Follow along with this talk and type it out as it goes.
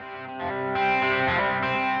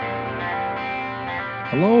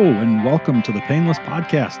Hello and welcome to the Painless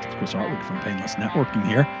Podcast. It's Chris Hartwig from Painless Networking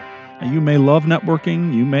here. Now, you may love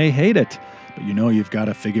networking, you may hate it, but you know you've got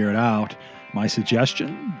to figure it out. My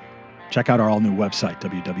suggestion? Check out our all-new website,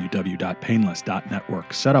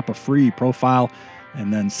 www.painless.network. Set up a free profile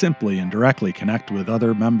and then simply and directly connect with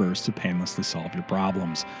other members to painlessly solve your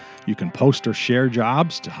problems. You can post or share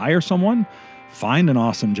jobs to hire someone, find an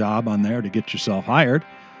awesome job on there to get yourself hired,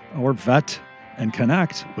 or vet and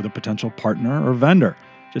connect with a potential partner or vendor.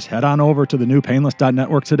 Just head on over to the new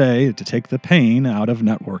painless.network today to take the pain out of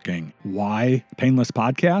networking. Why Painless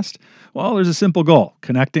Podcast? Well, there's a simple goal: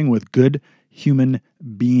 connecting with good human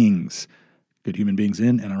beings. Good human beings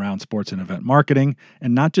in and around sports and event marketing,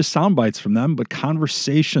 and not just sound bites from them, but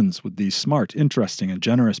conversations with these smart, interesting, and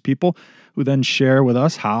generous people who then share with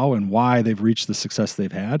us how and why they've reached the success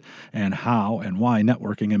they've had, and how and why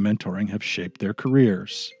networking and mentoring have shaped their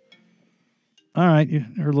careers. All right, you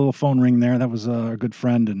heard a little phone ring there. That was our good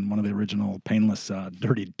friend and one of the original Painless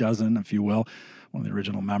Dirty Dozen, if you will. One of the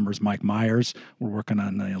original members, Mike Myers. We're working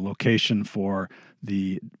on a location for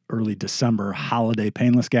the early December holiday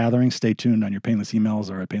Painless gathering. Stay tuned on your Painless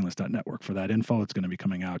emails or at painless.network for that info. It's going to be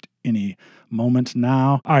coming out any moment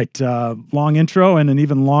now. All right, long intro and an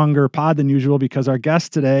even longer pod than usual because our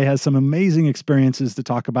guest today has some amazing experiences to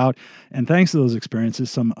talk about. And thanks to those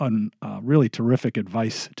experiences, some really terrific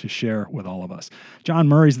advice to share with all of us. John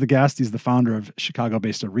Murray's the guest. He's the founder of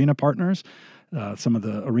Chicago-based Arena Partners. Some of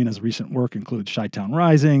the arena's recent work includes Chi-Town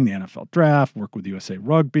Rising, the NFL Draft, work with USA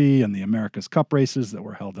Rugby, and the America's Cup races that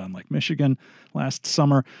were held on Lake Michigan last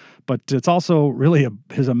summer. But it's also really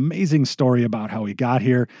his amazing story about how he got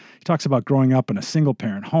here. He talks about growing up in a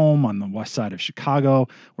single-parent home on the west side of Chicago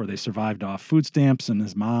where they survived off food stamps, and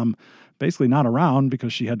his mom basically not around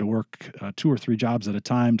because she had to work 2 or 3 jobs at a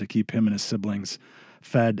time to keep him and his siblings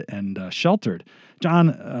fed and sheltered.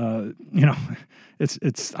 John,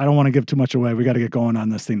 it's I don't want to give too much away. We got to get going on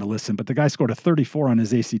this thing to listen. But the guy scored a 34 on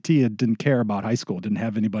his ACT and didn't care about high school. Didn't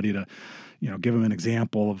have anybody to, give him an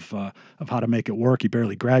example of how to make it work. He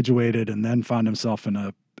barely graduated and then found himself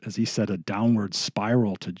in as he said, a downward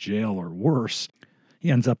spiral to jail or worse.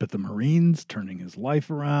 He ends up at the Marines, turning his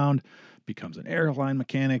life around, becomes an airline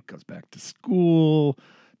mechanic, goes back to school,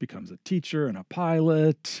 becomes a teacher and a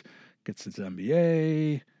pilot, gets his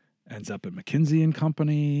MBA, ends up at McKinsey &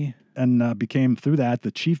 Company, and became, through that,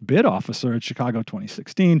 the chief bid officer at Chicago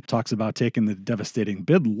 2016. Talks about taking the devastating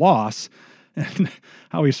bid loss and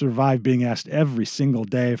how he survived being asked every single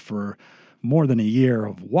day for more than a year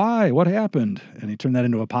of why, what happened? And he turned that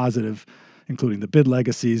into a positive, including the bid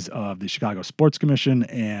legacies of the Chicago Sports Commission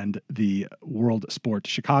and the World Sport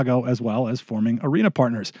Chicago, as well as forming Arena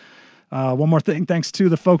Partners. One more thing, thanks to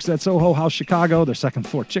the folks at Soho House Chicago, their second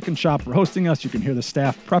floor chicken shop, for hosting us. You can hear the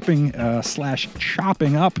staff prepping /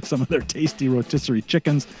 chopping up some of their tasty rotisserie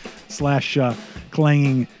chickens /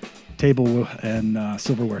 clanging table and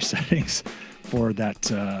silverware settings for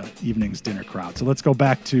that evening's dinner crowd. So let's go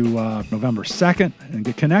back to November 2nd and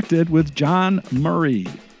get connected with John Murray.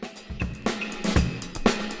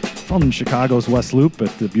 From Chicago's West Loop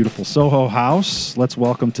at the beautiful Soho House, let's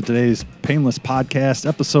welcome to today's Painless Podcast,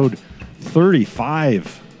 episode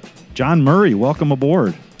 35. John Murray, welcome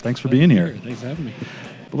aboard. Thanks for being here. Thanks for having me.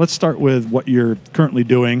 But let's start with what you're currently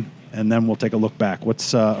doing, and then we'll take a look back.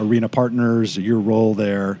 What's Arena Partners, your role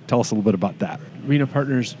there? Tell us a little bit about that. Arena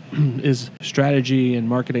Partners is a strategy and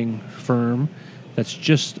marketing firm that's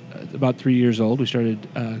just about 3 years old. We started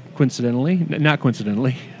not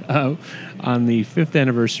coincidentally, on the 5th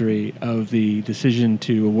anniversary of the decision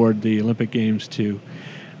to award the Olympic Games to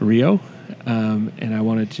Rio. And I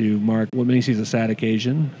wanted to mark what many see as a sad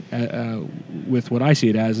occasion with what I see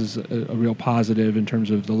it as is a real positive in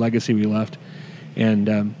terms of the legacy we left.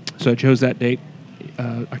 And so I chose that date,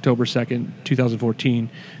 October 2nd, 2014,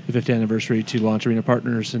 the 5th anniversary, to launch Arena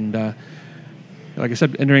Partners. And like I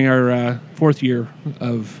said, entering our 4th year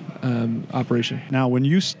of operation. Now, when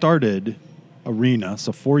you started Arena,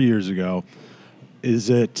 so 4 years ago,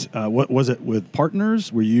 is it, what was it with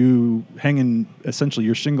partners? Were you hanging essentially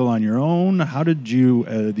your shingle on your own? How did you,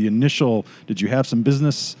 did you have some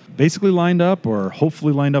business basically lined up or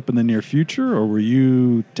hopefully lined up in the near future, or were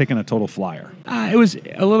you taking a total flyer? It was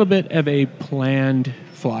a little bit of a planned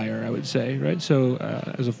flyer, I would say, right? So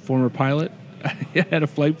as a former pilot, I had a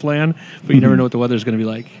flight plan, but you never know what the weather's going to be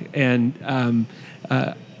like. And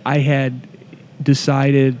I had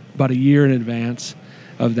decided about a year in advance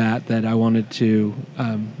of that I wanted to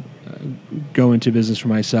go into business for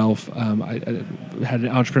myself. I had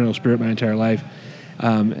an entrepreneurial spirit my entire life,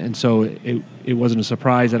 and so it wasn't a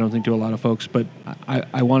surprise, I don't think, to a lot of folks, but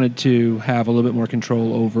I wanted to have a little bit more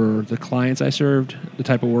control over the clients I served, the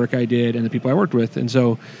type of work I did, and the people I worked with. And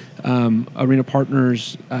so Arena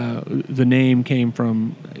Partners, the name came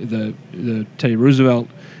from the Teddy Roosevelt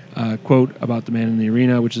quote about the man in the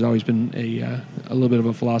arena, which has always been a little bit of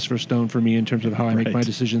a philosopher's stone for me in terms of how I make my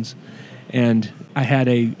decisions. And I had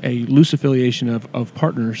a loose affiliation of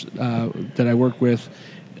partners that I work with,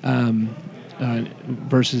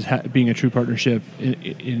 versus being a true partnership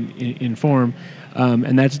in form,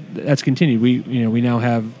 and that's continued. We now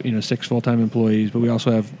have 6 full-time employees, but we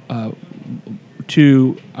also have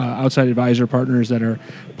 2 outside advisor partners that are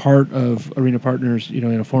part of Arena Partners,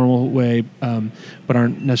 in a formal way, but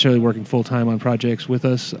aren't necessarily working full-time on projects with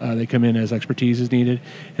us. They come in as expertise is needed.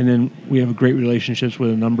 And then we have great relationships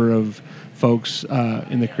with a number of folks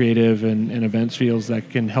in the creative and events fields that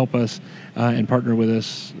can help us and partner with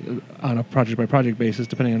us on a project-by-project basis,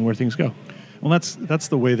 depending on where things go. Well, that's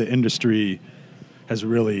the way the industry has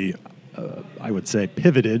really, I would say,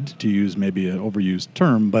 pivoted, to use maybe an overused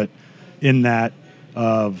term, but in that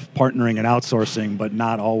of partnering and outsourcing, but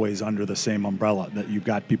not always under the same umbrella, that you've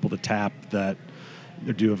got people to tap that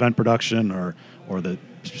do event production or the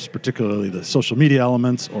particularly the social media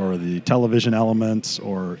elements or the television elements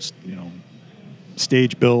or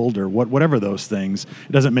stage build or whatever those things.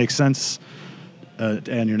 It doesn't make sense,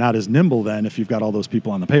 and you're not as nimble then if you've got all those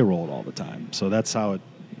people on the payroll all the time. So that's how it.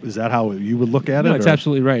 Is that how you would look at it? No, it's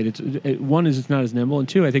absolutely right. One is it's not as nimble, and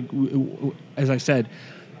 2, I think, as I said,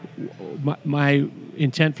 my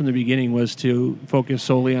intent from the beginning was to focus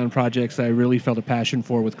solely on projects that I really felt a passion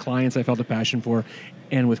for, with clients I felt a passion for,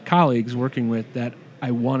 and with colleagues working with that I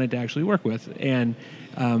wanted to actually work with. And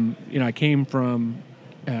I came from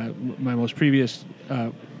my most previous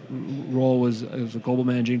role was as a global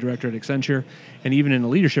managing director at Accenture, and even in a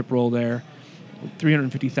leadership role there,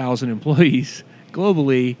 350,000 employees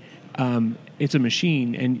globally. It's a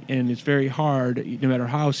machine, and it's very hard, no matter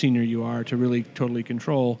how senior you are, to really totally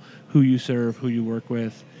control who you serve, who you work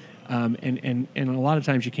with, and a lot of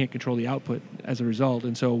times you can't control the output as a result.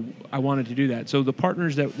 And so I wanted to do that. So the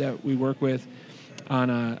partners that we work with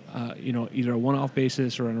on either a one-off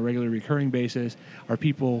basis or on a regular recurring basis are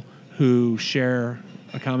people who share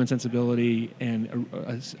a common sensibility and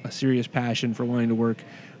a serious passion for wanting to work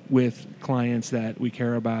with clients that we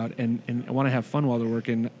care about and want to have fun while they're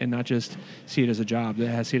working and not just see it as a job,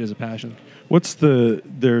 see it as a passion.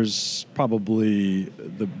 There's probably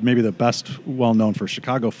maybe the best well-known for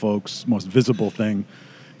Chicago folks, most visible thing,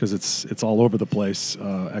 because it's all over the place,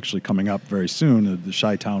 actually coming up very soon, the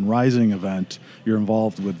Chi-Town Rising event. You're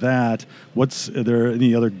involved with that. Are there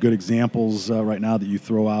any other good examples right now that you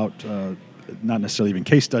throw out, not necessarily even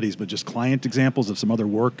case studies, but just client examples of some other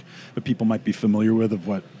work that people might be familiar with of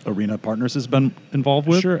what Arena Partners has been involved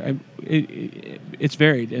with? Sure. It's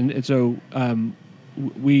varied. And so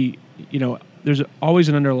there's always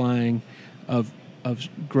an underlying of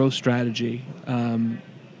growth strategy.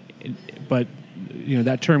 But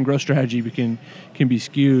that term growth strategy can be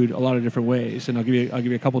skewed a lot of different ways. And I'll give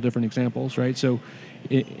you a couple different examples, right? So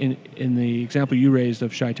in the example you raised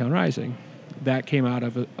of Chi-Town Rising, that came out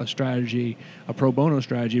of a strategy, a pro bono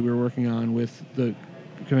strategy we were working on with the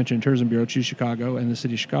Convention and Tourism Bureau, Choose Chicago, and the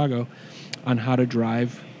City of Chicago on how to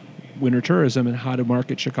drive winter tourism and how to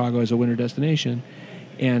market Chicago as a winter destination.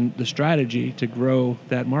 And the strategy to grow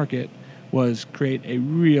that market was create a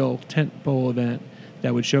real tentpole event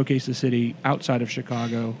that would showcase the city outside of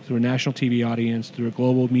Chicago through a national TV audience, through a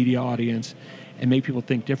global media audience, and make people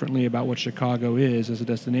think differently about what Chicago is as a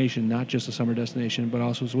destination, not just a summer destination, but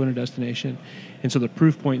also as a winter destination. And so the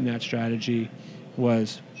proof point in that strategy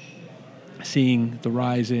was seeing the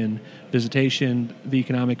rise in visitation, the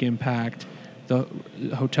economic impact, the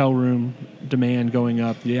hotel room demand going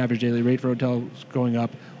up, the average daily rate for hotels going up,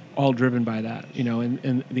 all driven by that.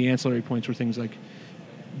 And the ancillary points were things like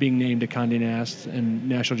being named to Condé Nast and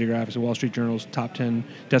National Geographic and Wall Street Journal's top 10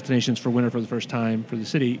 destinations for winter for the first time for the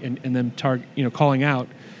city, and then calling out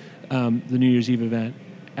the New Year's Eve event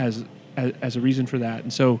as a reason for that.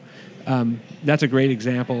 And so that's a great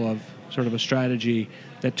example of sort of a strategy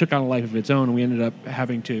that took on a life of its own, and we ended up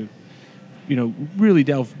having to really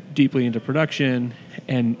delve deeply into production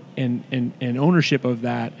and ownership of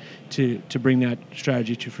that to bring that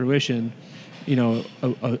strategy to fruition.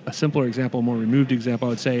 A simpler example, a more removed example, I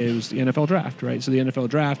would say, is the NFL draft, right? So the NFL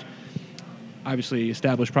draft, obviously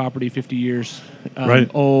established property, 50 years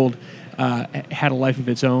old, had a life of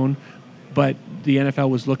its own, but the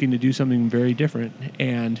NFL was looking to do something very different.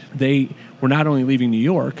 And they were not only leaving New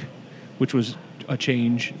York, which was a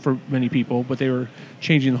change for many people, but they were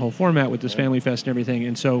changing the whole format with this Family Fest and everything.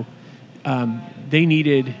 And so they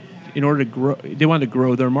needed, in order to grow, they wanted to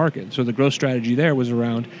grow their market. So the growth strategy there was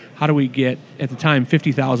around how do we get, at the time,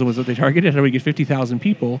 50,000 was what they targeted. How do we get 50,000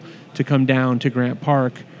 people to come down to Grant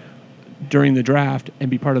Park during the draft and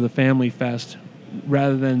be part of the Family Fest,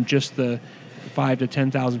 rather than just the 5 to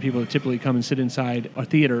 10,000 people that typically come and sit inside a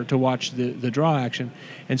theater to watch the draw action.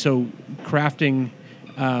 And so crafting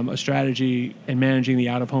a strategy and managing the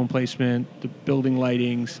out-of-home placement, the building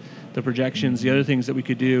lightings, the projections, the other things that we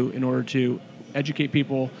could do in order to educate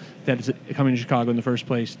people that is coming to Chicago in the first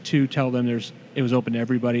place, to tell them it was open to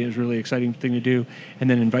everybody, it was a really exciting thing to do, and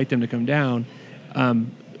then invite them to come down.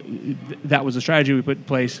 That was the strategy we put in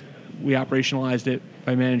place. We operationalized it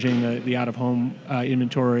by managing the out-of-home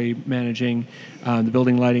inventory, managing the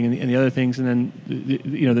building lighting and the other things, and then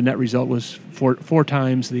the net result was four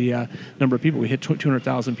times the number of people. We hit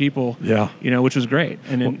 200,000 people, which was great,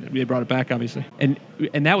 and then they brought it back, obviously,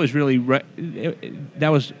 and that was really that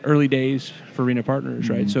was early days for Arena Partners,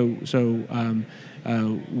 right? So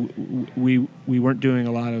we weren't doing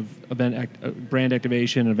a lot of brand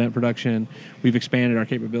activation, event production. We've expanded our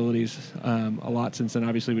capabilities a lot since then,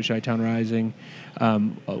 obviously with Chi-Town Rising,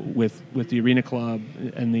 with the Arena Club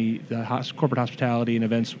and the corporate hospitality and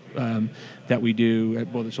events that we do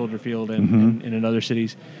at both at Soldier Field and in other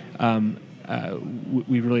cities.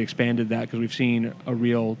 We've really expanded that because we've seen a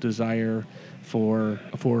real desire for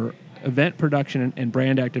event production and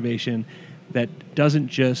brand activation that doesn't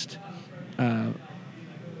just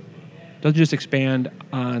expand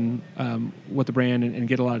on what the brand and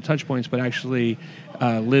get a lot of touch points, but actually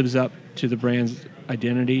lives up to the brand's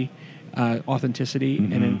identity, authenticity,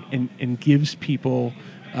 and gives people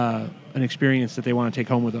an experience that they want to take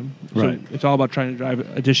home with them. Right. So it's all about trying to drive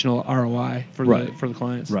additional ROI for the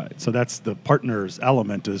clients. Right. So that's the partners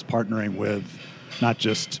element, is partnering with, not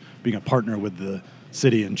just being a partner with the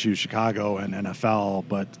city and Choose Chicago and NFL,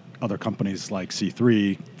 but other companies like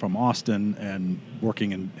C3 from Austin, and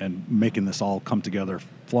working and making this all come together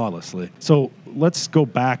flawlessly. So let's go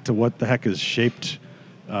back to what the heck has shaped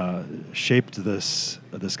this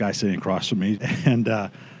guy sitting across from me, and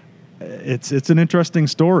it's an interesting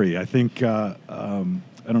story. I think I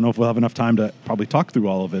don't know if we'll have enough time to probably talk through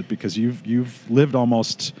all of it, because you've lived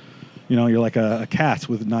almost, you're like a cat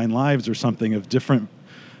with 9 lives or something, of different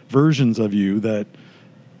versions of you that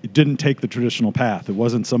it didn't take the traditional path. It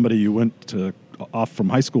wasn't somebody you went off from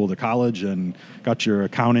high school to college and got your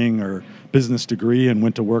accounting or business degree and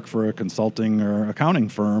went to work for a consulting or accounting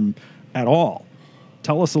firm at all.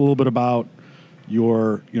 Tell us a little bit about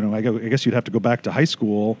your, I guess you'd have to go back to high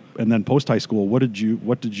school, and then post high school. What did you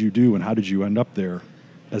do, and how did you end up there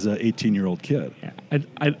as an 18-year-old kid? Yeah,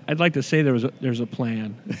 I'd like to say there's a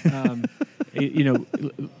plan.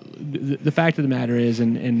 The fact of the matter is,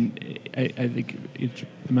 and I think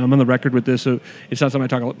I'm on the record with this, so it's not something I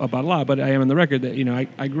talk about a lot, but I am on the record that,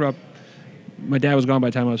 I grew up, my dad was gone by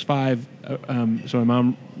the time I was 5, so my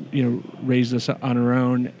mom, raised us on her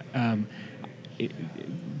own.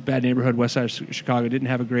 Bad neighborhood, west side of Chicago, didn't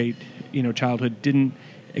have a great, childhood, didn't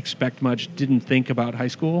expect much, didn't think about high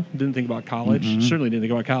school, didn't think about college, certainly didn't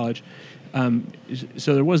think about college.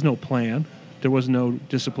 So there was no plan. There was no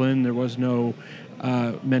discipline. There was no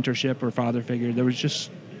mentorship or father figure. There was just,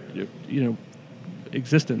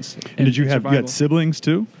 existence. And did you had siblings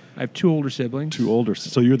too? I have 2 older siblings. 2 older.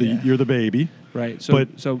 So you're the baby. Right.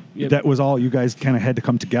 But that was all. You guys kind of had to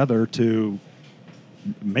come together to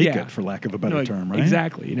make it, for lack of a better term, right?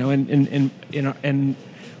 Exactly. We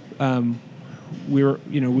were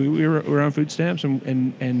on food stamps,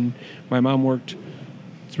 and my mom worked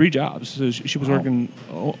 3 jobs. So she was working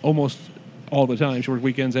almost all the time. She worked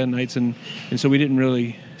weekends and nights, and so we didn't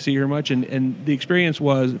really see her much. And the experience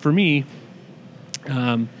was, for me,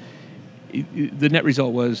 the net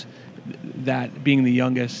result was that, being the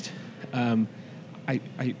youngest,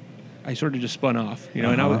 I sort of just spun off,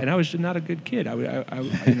 and I was not a good kid. I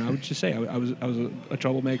would just say I was a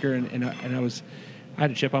troublemaker, and I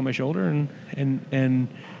had a chip on my shoulder, and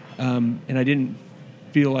I didn't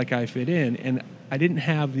feel like I fit in, and I didn't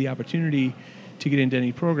have the opportunity to get into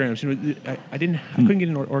any programs. I couldn't get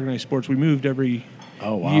into organized sports. We moved every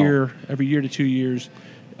year to 2 years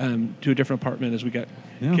to a different apartment as we got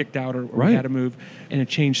kicked out or we had to move, and it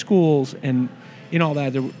changed schools, and in all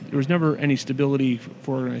that there was never any stability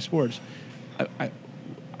for organized sports.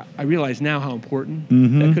 I realize now how important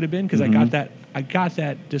that could have been, because I got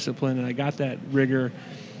that discipline, and I got that rigor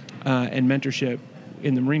and mentorship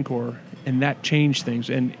in the Marine Corps, and that changed things.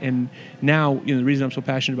 And now, the reason I'm so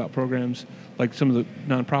passionate about programs like some of the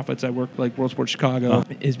nonprofits I work, like World Sports Chicago,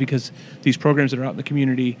 is because these programs that are out in the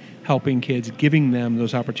community helping kids, giving them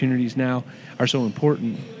those opportunities now, are so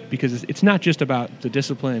important, because it's not just about the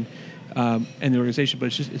discipline. and the organization, but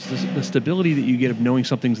it's the stability that you get of knowing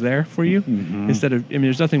something's there for you instead of, I mean,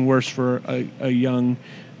 there's nothing worse for a young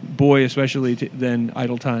boy, especially than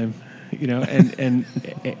idle time, you know,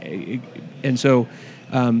 and so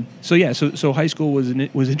high school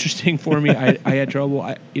was interesting for me. I had trouble.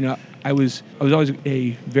 I was always a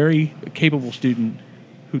very capable student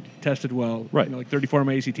who tested well, right? Like 34 on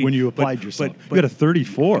my ACT. When you applied yourself, you got a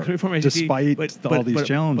 34, despite all these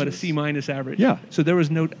challenges. But a C- average. Yeah. So there was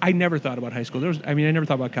I never thought about high school. I never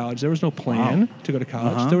thought about college. There was no plan to go to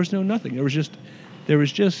college. There was no nothing. There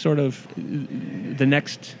was just sort of the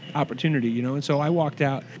next opportunity, you know. And so I walked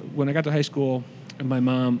out when I got to high school. And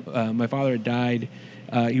my father had died.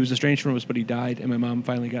 He was estranged from us, but he died. And my mom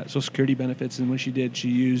finally got Social Security benefits. And when she did, she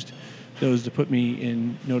used those to put me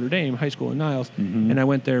in Notre Dame High School in Niles. And I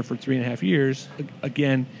went there for 3.5 years.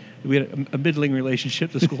 Again, we had a middling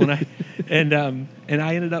relationship, the school and I. and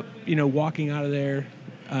I ended up, walking out of there,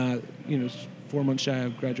 4 months shy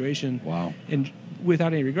of graduation. Wow. And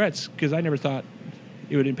without any regrets, because I never thought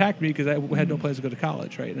it would impact me because I had no plans to go to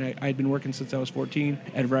college, right? And I had been working since I was 14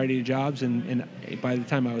 at a variety of jobs, and by the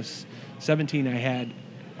time I was 17, I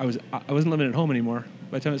wasn't living at home anymore.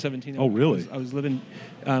 By the time I was 17, oh really? I was living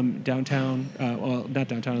downtown, well, not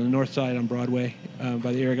downtown, on the north side on Broadway,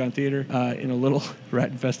 by the Aragon Theater, in a little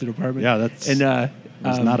rat-infested apartment. Yeah, it's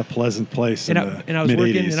not a pleasant place. And I was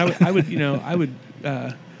working, mid-80s. and I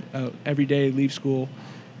would every day leave school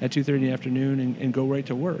at 2:30 in the afternoon and go right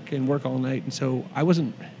to work and work all night. And so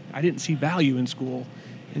I didn't see value in school,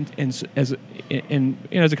 and as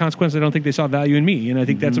a consequence, I don't think they saw value in me. And I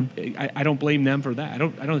think I don't blame them for that.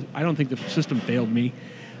 I don't think the system failed me.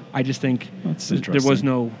 I just think there was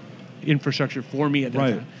no infrastructure for me at that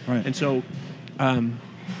time. Right. And so, and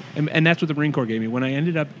that's what the Marine Corps gave me. When I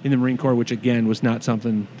ended up in the Marine Corps, which again was not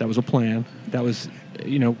something that was a plan. That was,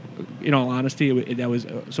 in all honesty, that was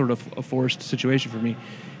sort of a forced situation for me.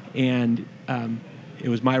 And it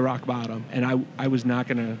was my rock bottom, and I was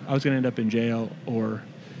gonna end up in jail or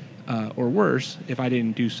worse if I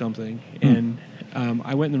didn't do something. And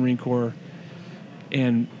I went in the Marine Corps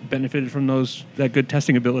and benefited from that good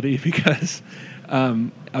testing ability because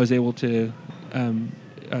I was able to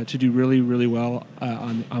do really, really well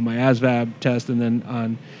on my ASVAB test, and then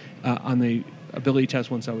on the ability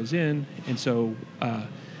test once I was in. And so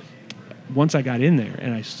once I got in there,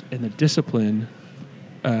 and the discipline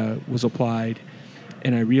was applied,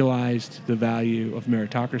 and I realized the value of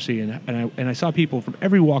meritocracy, and I saw people from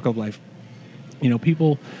every walk of life,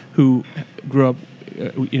 people who grew up,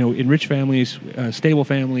 in rich families, stable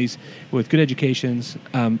families with good educations,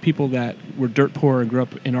 people that were dirt poor and grew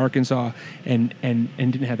up in Arkansas and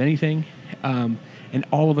didn't have anything, and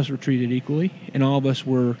all of us were treated equally, and all of us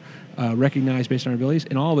were recognized based on our abilities,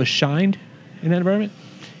 and all of us shined in that environment.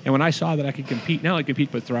 And when I saw that I could compete, not only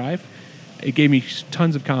compete but thrive, it gave me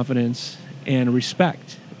tons of confidence and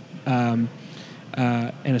respect, and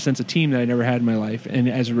a sense of team that I never had in my life. And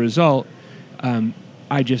as a result,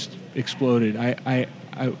 I just exploded. I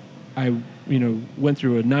went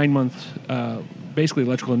through a 9-month, basically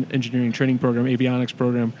electrical engineering training program, avionics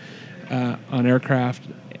program, on aircraft,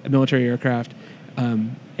 military aircraft,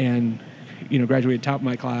 and graduated top of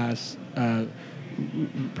my class,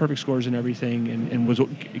 perfect scores and everything, and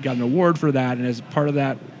got an award for that. And as part of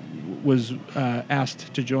that, was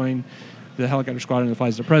asked to join the helicopter squadron that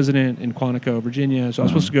flies the president in Quantico, Virginia. So I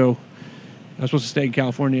was supposed to stay in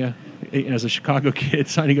California as a Chicago kid,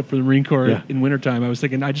 signing up for the Marine Corps in wintertime. I was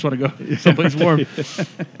thinking, I just want to go someplace warm.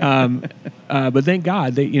 But thank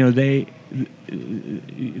God, they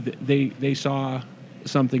saw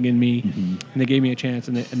something in me, and they gave me a chance,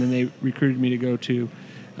 and then they recruited me to go to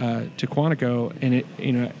Quantico,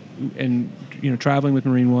 and traveling with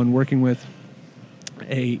Marine One, working with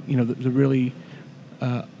the really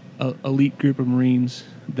elite group of Marines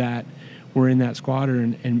that were in that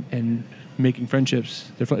squadron and making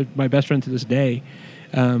friendships. My best friend to this day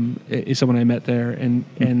is someone I met there,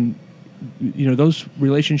 and those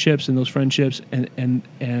relationships and those friendships and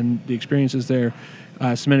the experiences there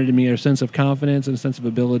cemented in me a sense of confidence and a sense of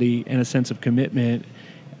ability and a sense of commitment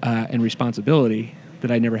and responsibility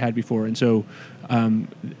that I never had before. And so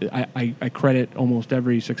I credit almost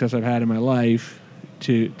every success I've had in my life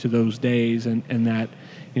to those days and that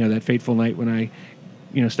that fateful night when I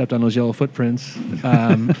stepped on those yellow footprints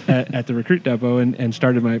at the recruit depot and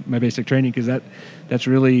started my basic training, because that's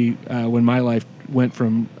really when my life went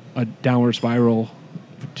from a downward spiral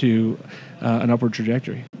to an upward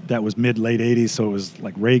trajectory. That was mid-late 80s, so it was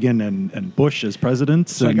like Reagan and Bush as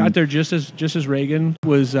presidents. So I got there just as Reagan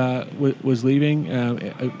was leaving.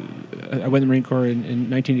 I went to the Marine Corps in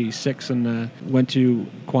 1986 and went to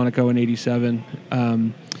Quantico in 87.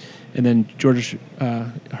 and then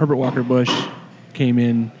Herbert Walker Bush came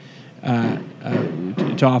in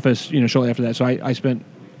to office, shortly after that. So I spent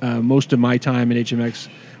most of my time at HMX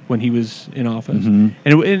when he was in office, and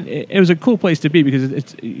it was a cool place to be because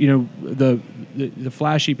it's the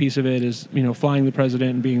flashy piece of it is flying the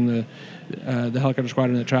president and being the helicopter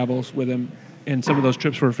squadron that travels with him. And some of those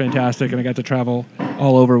trips were fantastic, and I got to travel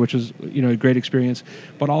all over, which was a great experience.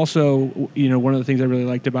 But also, one of the things I really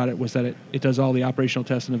liked about it was that it does all the operational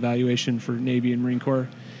tests and evaluation for Navy and Marine Corps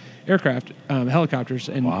aircraft, helicopters,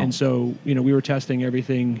 and Wow. and so we were testing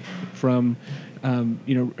everything from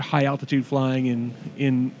high altitude flying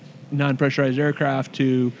in non-pressurized aircraft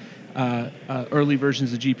to early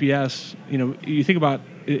versions of GPS. You think about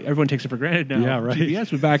it, everyone takes it for granted now. Yeah, right.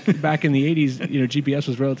 GPS, but back in the 80s, GPS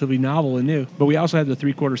was relatively novel and new. But we also had the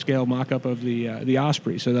 3/4 scale mock-up of the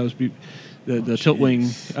Osprey. So that was the tilt wing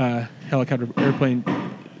helicopter airplane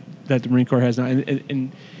that the Marine Corps has now,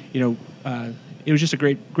 and it was just a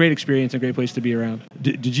great experience and a great place to be around.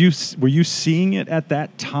 Were you seeing it at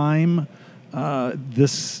that time?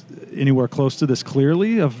 This anywhere close to this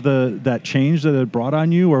clearly of that change that it brought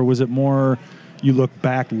on you, or was it more you look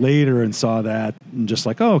back later and saw that and just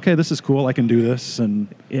like, oh, okay, this is cool, I can do this? And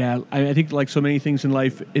yeah, I think like so many things in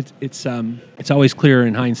life, it's always clear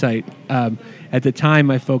in hindsight. At the time,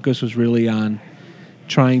 my focus was really on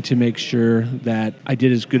trying to make sure that I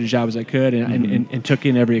did as good a job as I could and took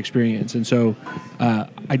in every experience. And so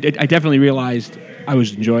I definitely realized I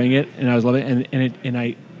was enjoying it and I was loving it,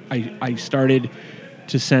 and I started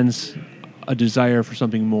to sense a desire for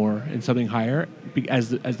something more and something higher as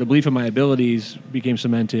the belief in my abilities became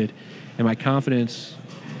cemented and my confidence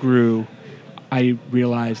grew. I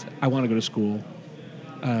realized I want to go to school.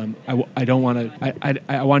 I don't want to.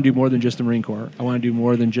 I want to do more than just the Marine Corps. I want to do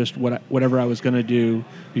more than just whatever I was going to do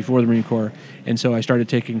before the Marine Corps. And so I started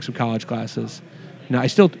taking some college classes. Now I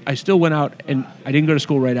still went out, and I didn't go to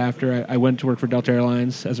school right after. I went to work for Delta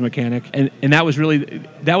Airlines as a mechanic, and that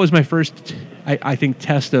was my first, I think,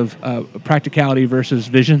 test of practicality versus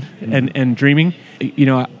vision and dreaming.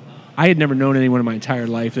 I had never known anyone in my entire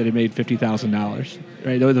life that had made $50,000.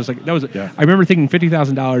 Right? I remember thinking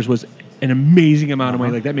 $50,000 was an amazing amount of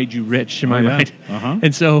money. Like that made you rich in my mind.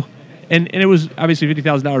 And so, and it was obviously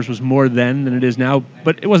 $50,000 was more then than it is now,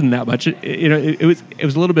 but it wasn't that much. It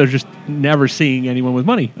was a little bit of just never seeing anyone with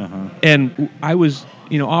money. And I was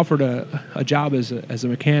offered a job as a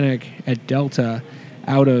mechanic at Delta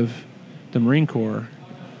out of the Marine Corps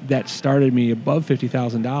that started me above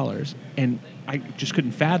 $50,000, and I just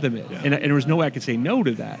couldn't fathom it. And there was no way I could say no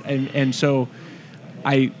to that. And so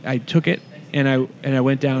I took it. And I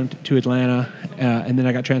went down to Atlanta, and then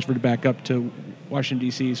I got transferred back up to Washington,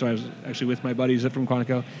 D.C., so I was actually with my buddies from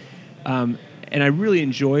Quantico. And I really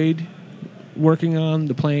enjoyed working on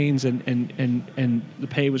the planes, and the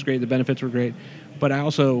pay was great, the benefits were great. But I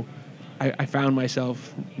also, I found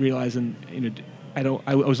myself realizing, I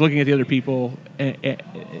was looking at the other people,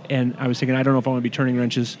 and I was thinking, I don't know if I want to be turning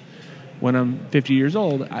wrenches when I'm 50 years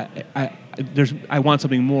old. I want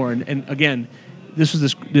something more. And again, this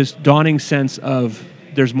was this dawning sense of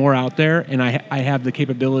there's more out there, and I have the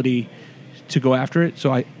capability to go after it.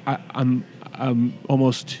 So I'm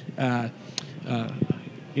almost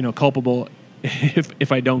culpable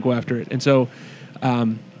if I don't go after it. And so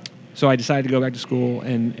I decided to go back to school,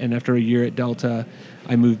 and after a year at Delta,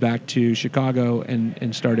 I moved back to Chicago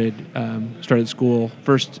and started school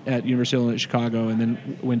first at University of Illinois at Chicago, and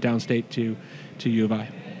then went downstate to U of I.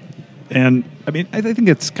 And I mean, I think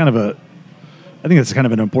it's kind of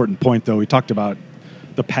an important point, though. We talked about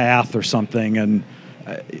the path or something, and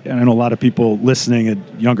I know a lot of people listening,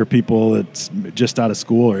 younger people that's just out of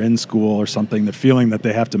school or in school or something, the feeling that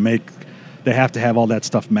they have to have all that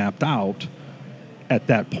stuff mapped out at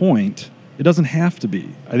that point. It doesn't have to be.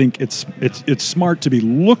 I think it's smart to be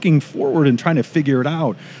looking forward and trying to figure it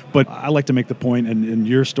out. But I like to make the point, and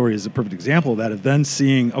your story is a perfect example of that, of then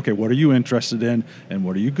seeing, okay, what are you interested in and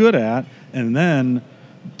what are you good at? And then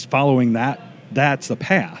following that's the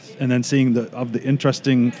path. And then seeing the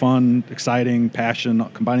interesting, fun, exciting, passion,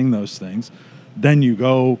 combining those things. Then you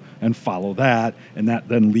go and follow that, and that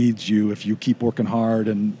then leads you if you keep working hard.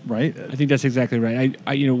 And right. I think that's exactly right.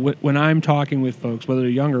 When I'm talking with folks, whether they're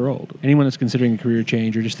young or old, anyone that's considering a career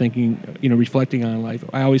change or just thinking, reflecting on life,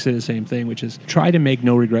 I always say the same thing, which is try to make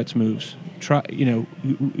no regrets moves. You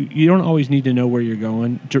don't always need to know where you're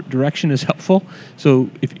going. Direction is helpful. So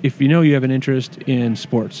if you have an interest in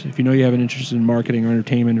sports, if you have an interest in marketing or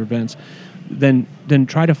entertainment or events, then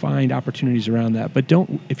try to find opportunities around that. But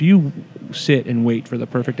if you sit and wait for the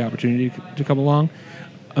perfect opportunity to come along,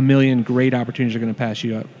 a million great opportunities are going to pass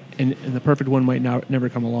you up. and the perfect one might never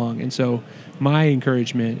come along. And so my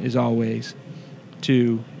encouragement is always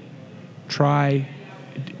to try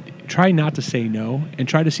not to say no, and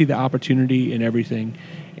try to see the opportunity in everything.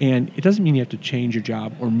 And it doesn't mean you have to change your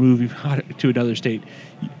job or move to another state.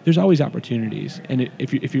 There's always opportunities, and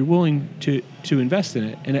if you're willing to invest in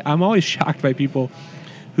it. And I'm always shocked by people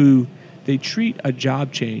who they treat a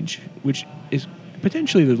job change, which is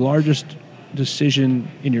potentially the largest decision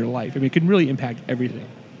in your life. I mean, it can really impact everything.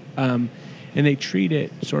 And they treat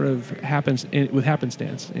it sort of with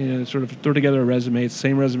happenstance. Sort of throw together a resume. It's the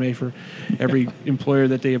same resume for every employer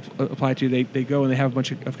that they apply to. They go and they have a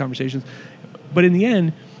bunch of conversations. But in the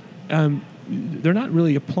end, they're not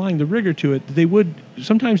really applying the rigor to it. They would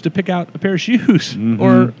sometimes to pick out a pair of shoes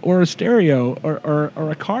or a stereo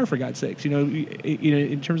or a car, for God's sakes.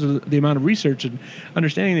 In terms of the amount of research and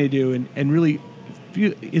understanding they do, and really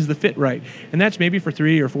is the fit right. And that's maybe for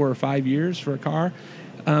 3 or 4 or 5 years for a car.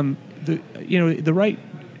 The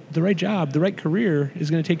right job, the right career is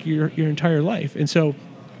going to take your entire life. And so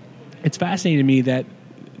it's fascinating to me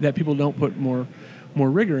that people don't put more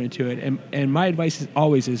rigor into it. And my advice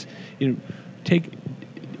is take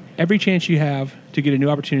every chance you have to get a new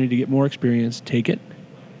opportunity to get more experience. Take it,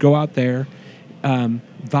 go out there,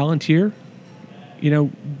 volunteer.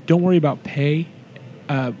 Don't worry about pay.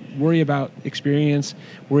 Worry about experience.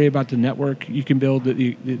 Worry about the network you can build,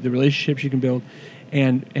 the relationships you can build,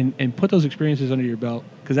 and put those experiences under your belt,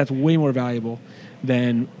 because that's way more valuable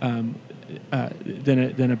than a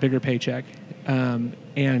bigger paycheck.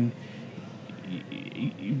 And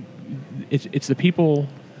it's the people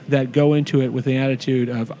that go into it with the attitude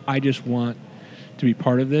of, I just want to be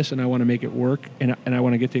part of this, and I want to make it work, and I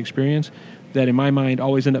want to get the experience, that in my mind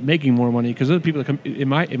always end up making more money, because those are people that come, in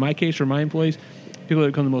my case, for my employees, people that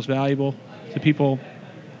become the most valuable, the people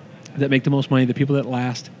that make the most money, the people that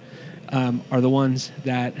last, are the ones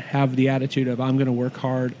that have the attitude of, I'm going to work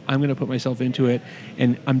hard, I'm going to put myself into it,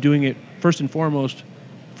 and I'm doing it first and foremost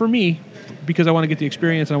for me, because I want to get the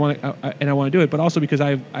experience, and I want to do it, but also because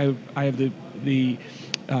I have the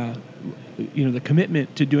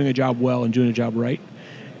commitment to doing a job well and doing a job right,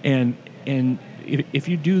 and if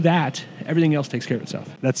you do that, everything else takes care of itself.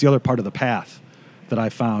 That's the other part of the path that I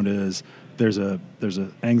found is there's a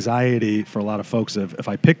anxiety for a lot of folks of, if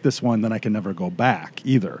I pick this one, then I can never go back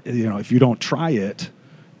either. If you don't try it,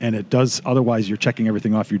 and it does, otherwise you're checking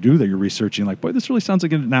everything off you do, that you're researching, like, boy, this really sounds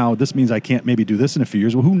like it now. This means I can't maybe do this in a few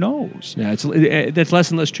years. Well, who knows? Yeah, that's less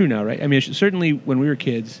and less true now, right? I mean, certainly when we were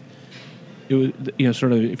kids, it was,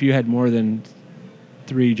 sort of, if you had more than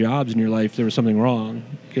 3 jobs in your life, there was something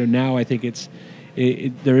wrong. Now I think it's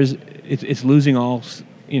losing all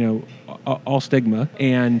stigma,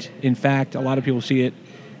 and in fact, a lot of people see it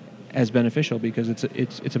as beneficial because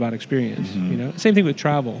it's about experience. Mm-hmm. Same thing with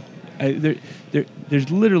travel. There's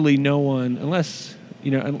literally no one, unless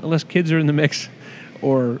kids are in the mix,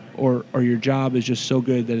 or your job is just so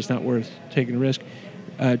good that it's not worth taking a risk.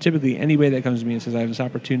 Typically, anybody that comes to me and says, I have this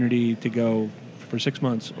opportunity to go for 6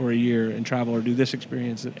 months or a year and travel or do this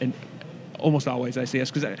experience, and almost always I say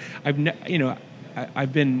yes, because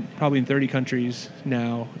I've been probably in 30 countries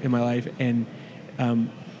now in my life, and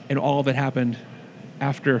all of it happened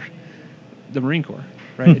after the Marine Corps.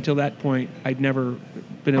 Right? Until that point, I'd never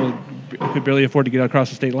been able to, I could barely afford to get across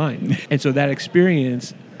the state line. And so that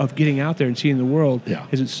experience of getting out there and seeing the world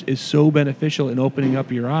is so beneficial in opening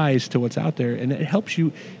up your eyes to what's out there, and it helps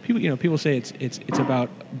you. People say it's about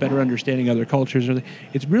better understanding other cultures, or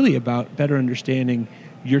it's really about better understanding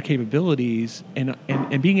your capabilities and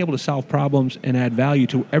being able to solve problems and add value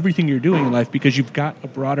to everything you're doing in life, because you've got a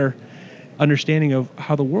broader understanding of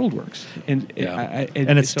how the world works, and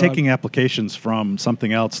it's taking applications from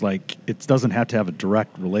something else. Like, it doesn't have to have a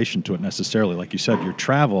direct relation to it necessarily. Like you said, your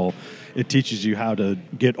travel, it teaches you how to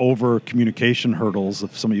get over communication hurdles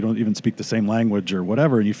if somebody you don't even speak the same language or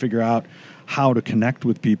whatever, and you figure out how to connect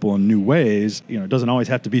with people in new ways. It doesn't always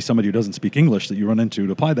have to be somebody who doesn't speak English that you run into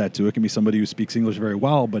to apply that to. It can be somebody who speaks English very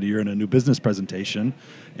well, but you're in a new business presentation,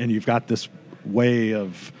 and you've got this way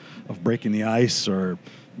of breaking the ice, or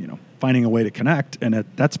finding a way to connect, and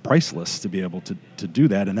that's priceless to be able to do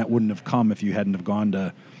that. And that wouldn't have come if you hadn't have gone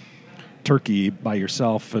to Turkey by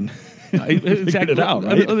yourself and figured it out.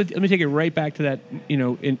 Right? Let me take it right back to that,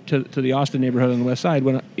 to the Austin neighborhood on the west side,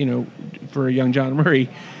 when for a young John Murray,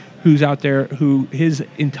 who's out there, who his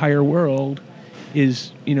entire world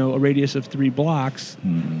is a radius of 3 blocks,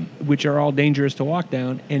 which are all dangerous to walk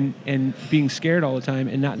down, and being scared all the time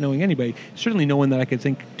and not knowing anybody. Certainly no one that I could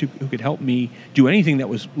think who could help me do anything that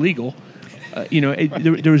was legal.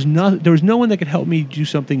 There was no one that could help me do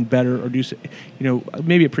something better, or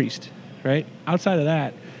maybe a priest, right? Outside of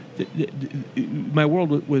that, my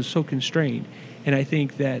world was so constrained. And I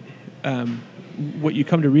think that what you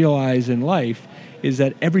come to realize in life is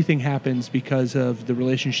that everything happens because of the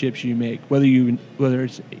relationships you make, whether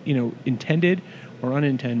it's intended or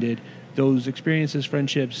unintended. Those experiences,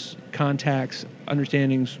 friendships, contacts,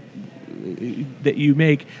 understandings that you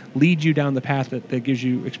make lead you down the path that gives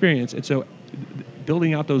you experience. And so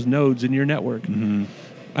building out those nodes in your network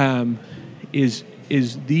is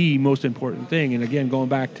the most important thing. And again, going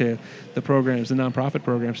back to the programs, the nonprofit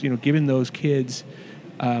programs, giving those kids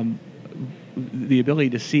the ability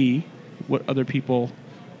to see what other people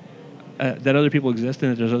that other people exist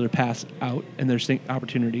and that there's other paths out and there's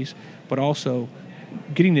opportunities, but also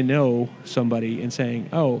getting to know somebody and saying,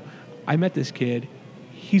 oh, I met this kid,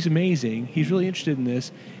 he's amazing, he's really interested in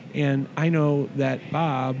this, and I know that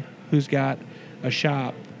Bob, who's got a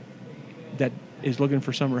shop that is looking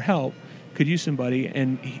for summer help, could use somebody,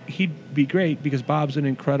 and he'd be great because Bob's an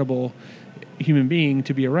incredible human being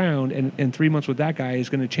to be around, and 3 months with that guy is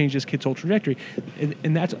going to change this kid's whole trajectory.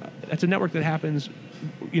 And that's a network that happens,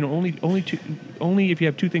 only if you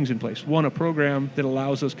have two things in place. One, a program that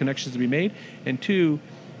allows those connections to be made, and two,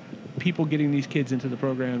 people getting these kids into the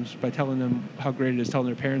programs by telling them how great it is, telling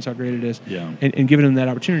their parents how great it is, and giving them that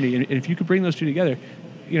opportunity. And if you could bring those two together,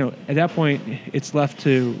 at that point, it's left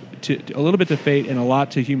to a little bit to fate and a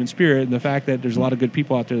lot to human spirit, and the fact that there's a lot of good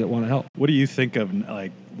people out there that want to help. What do you think of,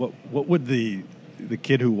 like, what would the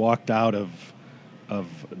kid who walked out of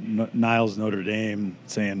Niles Notre Dame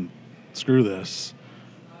saying, screw this,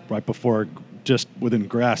 right before, just within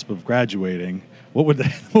grasp of graduating, what would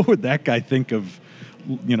that guy think of,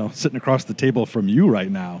 sitting across the table from you right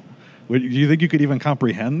now? Do you think you could even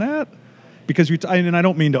comprehend that? Because and I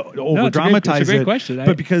don't mean to over-dramatize it's a great question.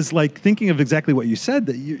 But because, thinking of exactly what you said,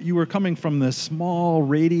 that you were coming from this small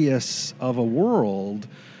radius of a world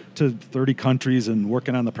to 30 countries and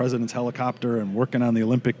working on the president's helicopter and working on the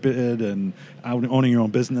Olympic bid and owning your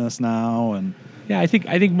own business now. And yeah, I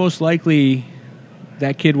think most likely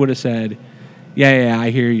that kid would have said, yeah, I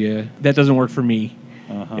hear you. That doesn't work for me.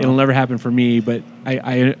 It'll never happen for me, but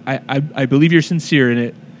I believe you're sincere in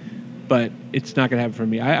it, but it's not going to happen for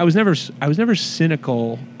me. I was never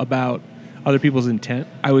cynical about other people's intent.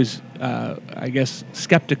 I was, I guess,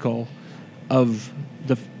 skeptical of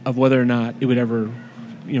whether or not it would ever,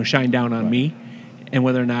 shine down on me, and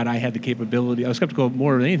whether or not I had the capability. I was skeptical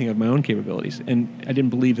more than anything of my own capabilities, and I didn't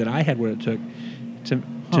believe that I had what it took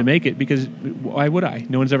to make it, because why would I?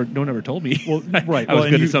 No one ever told me. Well, right. I was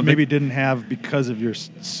good at something. Maybe didn't have, because of your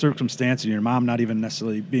circumstance and your mom not even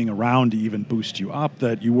necessarily being around to even boost you up,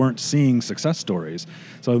 that you weren't seeing success stories.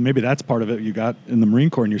 So maybe that's part of it. You got in the Marine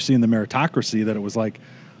Corps and you're seeing the meritocracy, that it was like,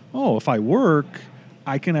 oh, if I work,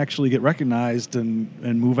 I can actually get recognized and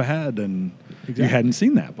move ahead. And you hadn't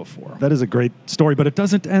seen that before. That is a great story, but it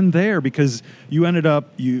doesn't end there, because you ended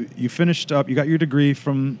up, you finished up, you got your degree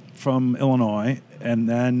from Illinois, and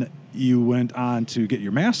then you went on to get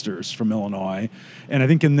your master's from Illinois. And I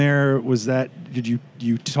think in there was that,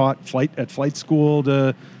 you taught flight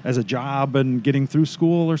school as a job and getting through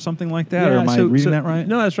school or something like that? Yeah, or am I reading that right?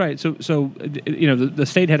 No, that's right. So the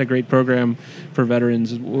state had a great program for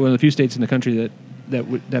veterans. One of the few states in the country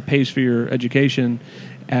that pays for your education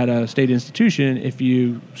at a state institution if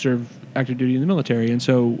you serve active duty in the military. And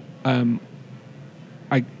so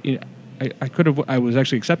I was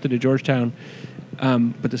actually accepted to Georgetown,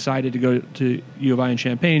 but decided to go to U of I in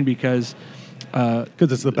Champaign because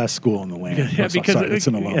it's the best school in the land. It's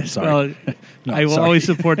an alum. Yes, sorry. Well, I will always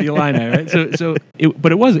support the Illini, right?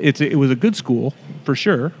 But it was a good school for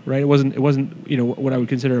sure, right? It wasn't what I would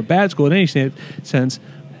consider a bad school in any sense,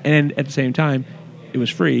 and at the same time, it was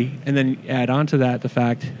free. And then add on to that the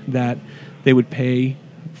fact that they would pay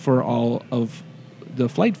for all of the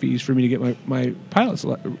flight fees for me to get my pilot's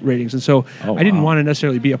ratings. And so I didn't want to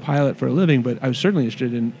necessarily be a pilot for a living, but I was certainly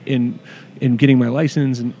interested in getting my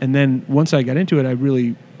license. And then once I got into it, I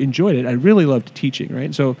really enjoyed it. I really loved teaching,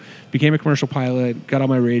 right? So became a commercial pilot, got all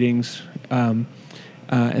my ratings, and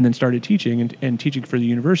then started teaching and teaching for the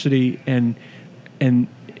university. And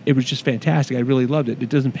it was just fantastic. I really loved it. It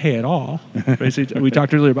doesn't pay at all. Right? So we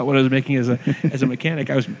talked earlier about what I was making as a mechanic.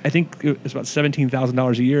 I think it was about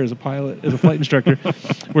 $17,000 a year as a pilot, as a flight instructor,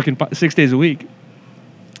 working 6 days a week.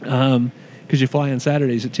 Because you fly on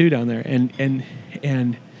Saturdays at 2 down there,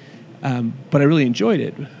 but I really enjoyed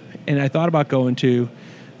it, and I thought about going to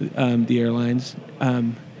the airlines,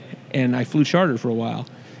 and I flew charter for a while,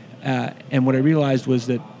 and what I realized was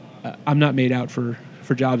that I'm not made out for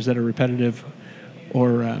jobs that are repetitive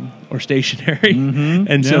or stationary.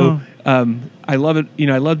 And so I love it.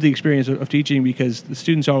 I love the experience of teaching because the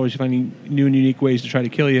students are always finding new and unique ways to try to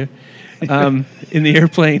kill you in the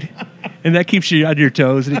airplane, and that keeps you on your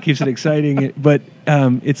toes and it keeps it exciting. But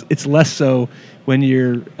it's less so when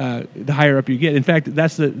you're the higher up you get. In fact,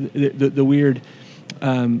 that's the weird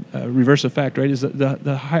reverse effect, right? Is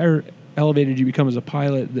the higher elevated you become as a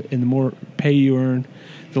pilot, and the more pay you earn,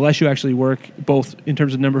 the less you actually work, both in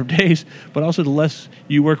terms of number of days, but also the less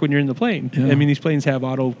you work when you're in the plane. Yeah. I mean, these planes have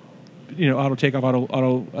auto takeoff,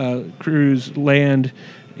 auto cruise, land,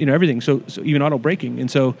 everything. So even auto braking,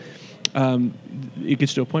 and so it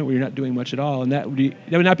gets to a point where you're not doing much at all, and that would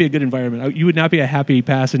not be a good environment. You would not be a happy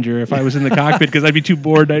passenger if I was in the cockpit because I'd be too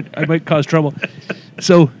bored. I might cause trouble.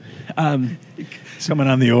 So. Coming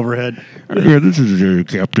on the overhead. Yeah, this is the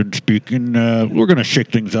captain speaking. We're going to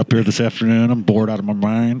shake things up here this afternoon. I'm bored out of my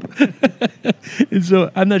mind. And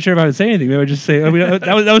so I'm not sure if I would say anything. Maybe I would just say,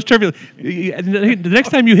 that was turbulent. The next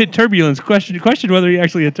time you hit turbulence, question whether you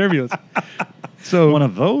actually hit turbulence. So one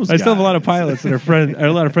of those. I still have a lot of pilots that are friends. A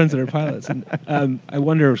lot of friends that are pilots, and I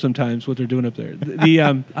wonder sometimes what they're doing up there.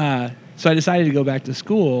 So I decided to go back to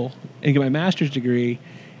school and get my master's degree,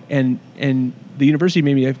 and the university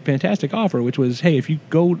made me a fantastic offer, which was, hey, if you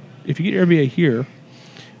get your MBA here,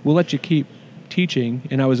 we'll let you keep teaching.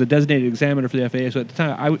 And I was a designated examiner for the FAA, so at the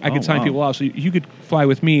time I could sign people off, so you could fly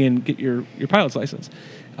with me and get your pilot's license.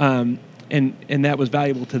 And that was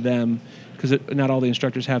valuable to them because not all the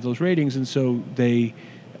instructors have those ratings, and so they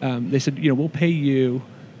said, we'll pay you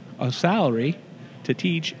a salary to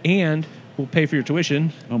teach, and we'll pay for your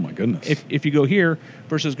tuition. Oh my goodness! If you go here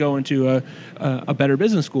versus going to a better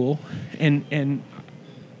business school, and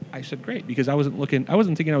I said great, because I wasn't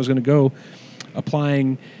thinking I was going to go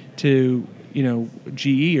applying to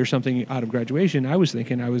GE or something out of graduation. I was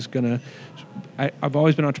thinking I was going to. I've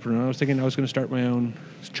always been an entrepreneur. I was thinking I was going to start my own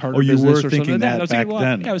charter business. You were or thinking something that back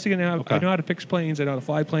then? Yeah, I was thinking I know how to fix planes. I know how to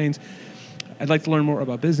fly planes. I'd like to learn more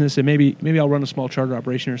about business, and maybe I'll run a small charter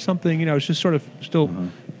operation or something. I was just sort of still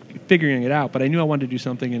figuring it out, but I knew I wanted to do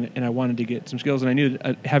something, and I wanted to get some skills, and I knew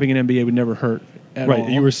that having an MBA would never hurt at all. Right.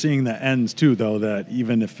 You were seeing the ends too, though, that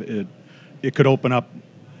even if it could open up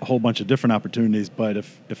a whole bunch of different opportunities, but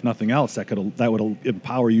if nothing else, that would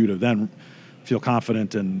empower you to then feel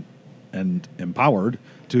confident and empowered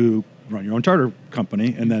to run your own charter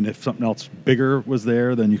company, and then if something else bigger was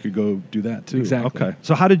there, then you could go do that too. Exactly. Okay.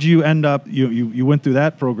 So how did you end up? You went through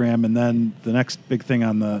that program, and then the next big thing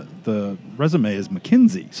on the resume is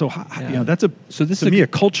McKinsey. So that's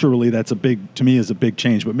culturally that's a big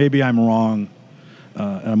change. But maybe I'm wrong,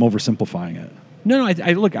 and I'm oversimplifying it. No.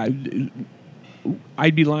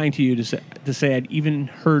 I'd be lying to you to say I'd even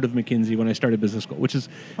heard of McKinsey when I started business school, which is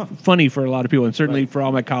funny for a lot of people, and certainly for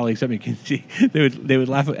all my colleagues at McKinsey. They would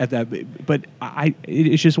laugh at that, but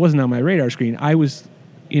it just wasn't on my radar screen. I was,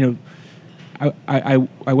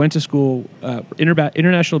 I went to school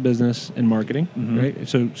international business and marketing, right?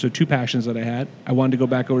 So two passions that I had. I wanted to go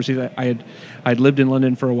back overseas. I'd lived in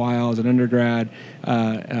London for a while as an undergrad.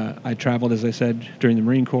 I traveled, as I said, during the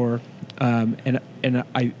Marine Corps, and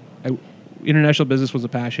international business was a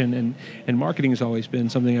passion, and marketing has always been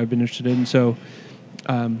something I've been interested in. So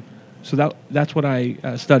that's what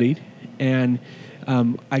I studied, and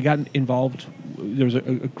I got involved. There was a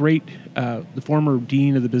great, the former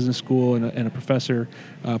dean of the business school and a professor,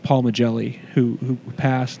 Paul Magelli, who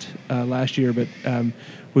passed last year, but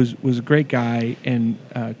was a great guy and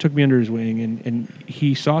took me under his wing, and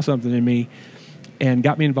he saw something in me and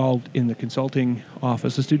got me involved in the consulting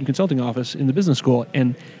office, the student consulting office in the business school,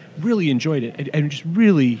 and really enjoyed it, and just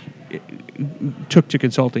really took to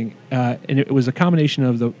consulting. And it was a combination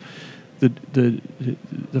of the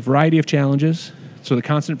variety of challenges, so the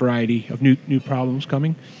constant variety of new problems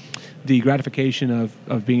coming, the gratification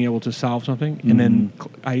of being able to solve something, and then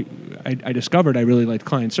I discovered I really liked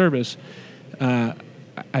client service. Very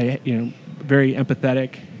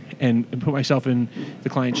empathetic, and put myself in the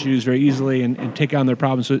client's shoes very easily, and take on their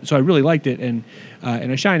problems. So I really liked it, and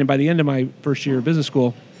I shined. And by the end of my first year of business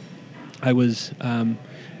school, I was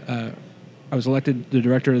elected the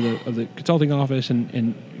director of the consulting office,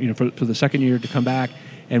 and for the second year to come back,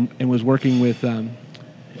 and was working with a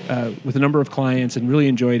number of clients, and really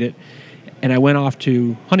enjoyed it. And I went off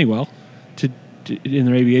to Honeywell in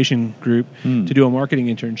their aviation group to do a marketing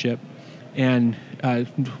internship, and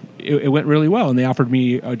it went really well. And they offered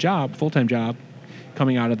me a full-time job,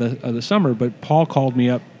 coming out of the summer. But Paul called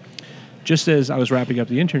me up just as I was wrapping up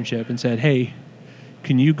the internship and said, "Hey,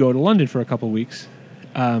 can you go to London for a couple of weeks?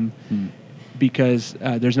 Because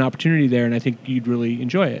there's an opportunity there, and I think you'd really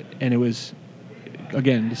enjoy it." And it was,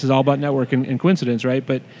 again, this is all about network and coincidence, right?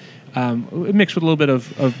 But mixed with a little bit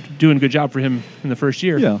of doing a good job for him in the first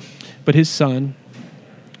year. Yeah. But his son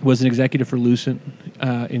was an executive for Lucent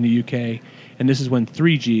in the UK, and this is when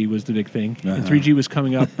 3G was the big thing. And 3G was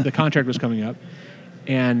coming up, the contract was coming up,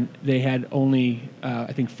 and they had only,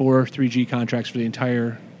 I think, 4 3G contracts for the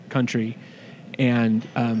entire country, and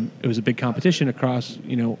it was a big competition across,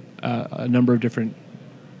 a number of different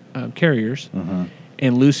carriers,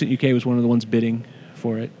 and Lucent UK was one of the ones bidding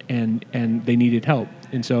for it, and they needed help,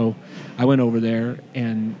 and so I went over there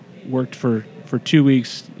and worked for 2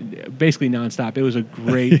 weeks, basically nonstop. It was a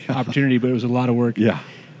great opportunity, but it was a lot of work. Yeah.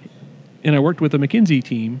 And I worked with the McKinsey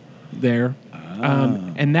team there,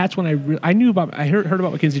 and that's when I knew about. I heard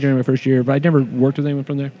about McKinsey during my first year, but I'd never worked with anyone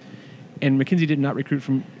from there. And McKinsey did not recruit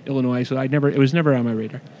from Illinois, so it was never on my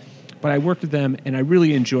radar. But I worked with them, and I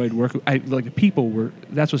really enjoyed working. Like the people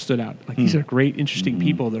that's what stood out. Like these are great, interesting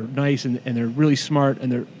people. They're nice, and they're really smart, and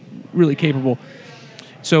they're really capable.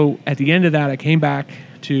 So at the end of that, I came back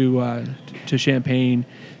to Champaign,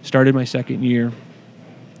 started my second year,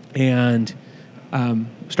 and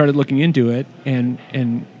started looking into it, and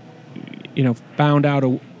found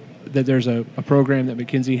out that there's a program that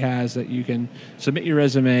McKinsey has that you can submit your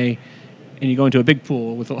resume, and you go into a big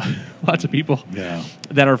pool with lots of people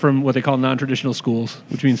that are from what they call non-traditional schools,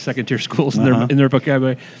 which means second-tier schools in their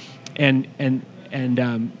vocabulary, and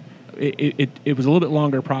it was a little bit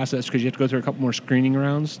longer process because you have to go through a couple more screening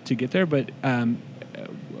rounds to get there, but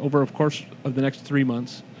over the course of the next 3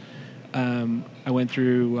 months, I went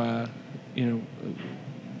through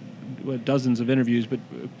dozens of interviews, but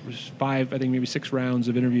it was 5, I think maybe 6 rounds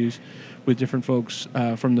of interviews with different folks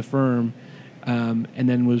from the firm, and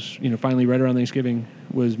then was finally right around Thanksgiving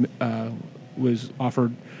was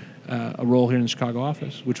offered a role here in the Chicago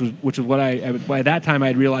office, which was what I by that time I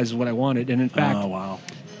had realized is what I wanted, and in fact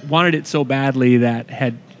wanted it so badly that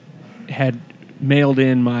had mailed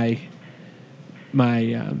in my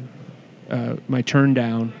turn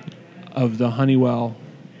down of the Honeywell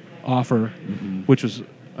offer, which was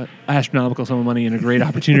an astronomical sum of money and a great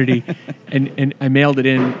opportunity, and I mailed it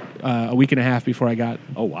in a week and a half before I got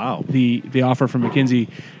the offer from McKinsey,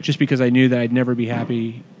 just because I knew that I'd never be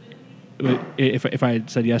happy if I had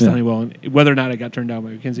said yes to Honeywell, and whether or not I got turned down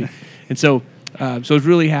by McKinsey, and so I was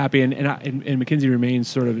really happy, and McKinsey remains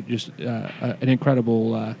sort of just an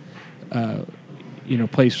incredible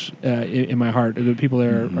place in my heart. The people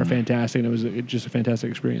there are fantastic, and it was just a fantastic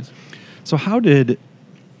experience. So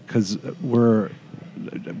because we're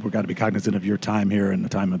got to be cognizant of your time here and the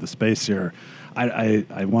time of the space here,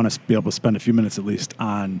 I want to be able to spend a few minutes at least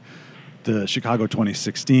on the Chicago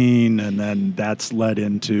 2016, and then that's led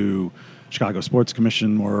into Chicago Sports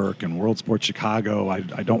Commission work and World Sports Chicago. I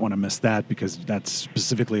don't want to miss that because that's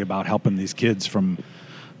specifically about helping these kids from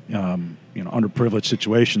underprivileged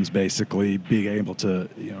situations, basically being able to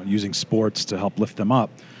using sports to help lift them up.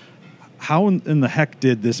 How in the heck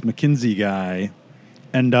did this McKinsey guy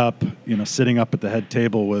end up sitting up at the head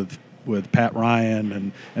table with Pat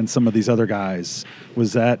Ryan and some of these other guys?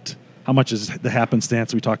 Was that, how much is the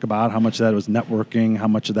happenstance we talk about? How much of that was networking? How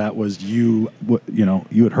much of that was you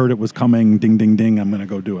had heard it was coming, ding, ding, ding, I'm going to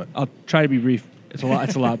go do it? I'll try to be brief. It's a lot,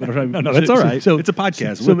 but I'll try to be No, that's all right. So it's a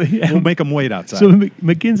podcast. We'll make them wait outside. So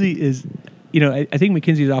McKinsey is, I think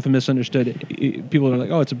McKinsey is often misunderstood. People are like,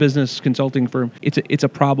 oh, it's a business consulting firm. It's a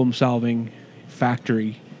problem-solving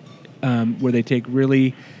factory where they take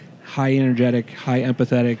really high energetic, high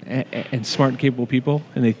empathetic, and smart and capable people,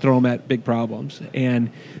 and they throw them at big problems.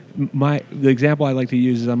 And the example I like to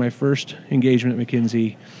use is on my first engagement at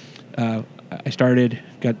McKinsey, I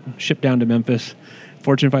got shipped down to Memphis,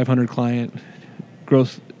 Fortune 500 client,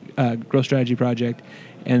 growth strategy project,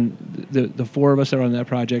 and the 4 of us that are on that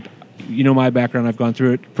project, my background, I've gone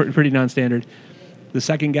through it, pretty non-standard. The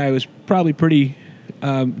second guy was probably pretty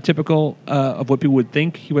typical of what people would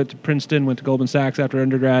think. He went to Princeton, went to Goldman Sachs after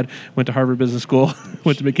undergrad, went to Harvard Business School,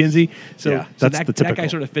 went to McKinsey. So that guy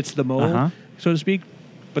sort of fits the mold, so to speak.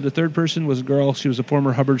 But the third person was a girl. She was a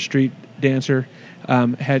former Hubbard Street dancer,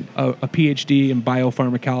 had a PhD in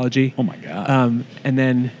biopharmacology. Oh, my God. And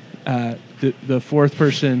then the fourth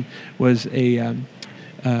person was a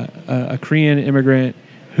Korean immigrant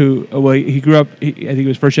who, he grew up, I think he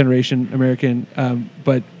was first-generation American,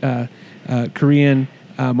 but Korean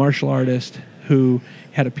martial artist who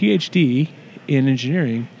had a PhD in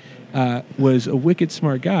engineering, was a wicked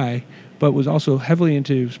smart guy, but was also heavily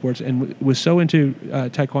into sports and was so into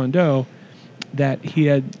Taekwondo that he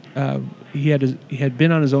had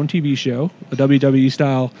been on his own TV show, a WWE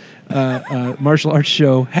style martial arts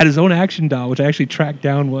show, had his own action doll, which I actually tracked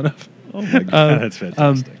down one of. Oh my God, that's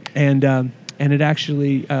fantastic. and it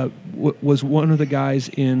actually was one of the guys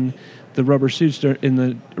in the rubber suits in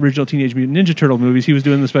the original Teenage Mutant Ninja Turtle movies. He was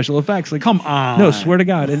doing the special effects. Like, Come on. no, swear to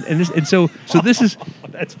God. And so this is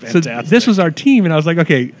That's so fantastic. this was our team, and I was like,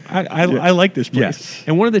 okay, I like this place. Yes.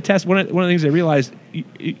 And one of the things I realized,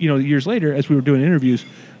 years later, as we were doing interviews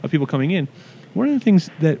of people coming in, one of the things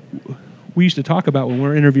that we used to talk about when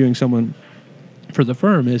we're interviewing someone for the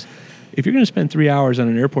firm is, if you're going to spend 3 hours on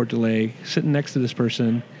an airport delay sitting next to this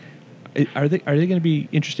person, are they going to be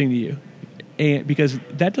interesting to you? And because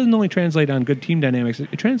that doesn't only translate on good team dynamics,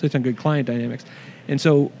 it translates on good client dynamics. And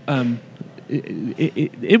so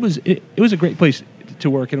it was a great place to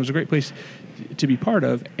work, and it was a great place to be part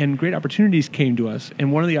of, and great opportunities came to us.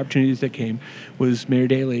 And one of the opportunities that came was Mayor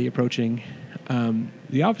Daley approaching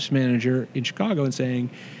the office manager in Chicago and saying,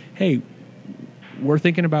 hey, we're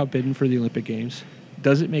thinking about bidding for the Olympic Games.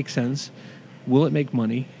 Does it make sense? Will it make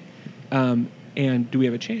money? And do we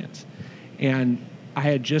have a chance? And I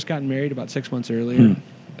had just gotten married about 6 months earlier.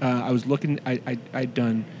 I was looking. I'd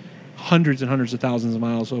done hundreds and hundreds of thousands of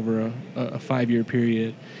miles over a 5-year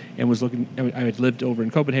period, and was looking. I had lived over in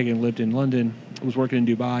Copenhagen, lived in London, was working in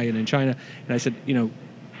Dubai and in China. And I said, it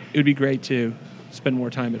would be great to spend more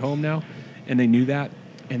time at home now. And they knew that,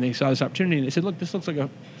 and they saw this opportunity, and they said, look, this looks like a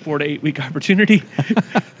 4 to 8 week opportunity.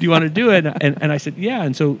 Do you want to do it? And I said, yeah.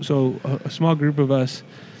 And so a small group of us.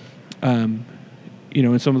 And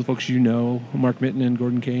some of the folks Mark Mitten and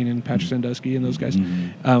Gordon Kane and Patrick Sandusky and those guys,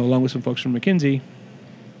 along with some folks from McKinsey,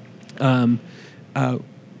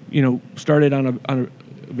 started on a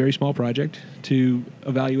very small project to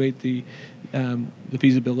evaluate the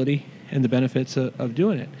feasibility and the benefits of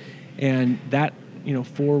doing it. And that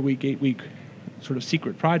 4-week, 8-week sort of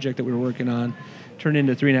secret project that we were working on turned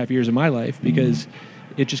into 3.5 years of my life, because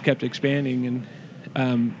it just kept expanding.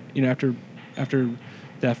 And after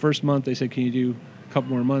that first month, they said, can you do couple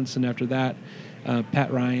more months, and after that,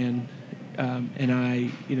 Pat Ryan and I,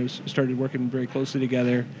 started working very closely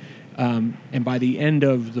together. And by the end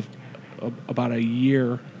of about a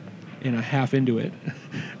year and a half into it,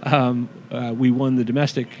 we won the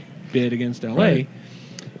domestic bid against LA. Right.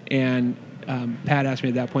 And Pat asked me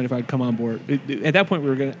at that point if I'd come on board. At that point,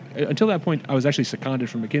 until that point, I was actually seconded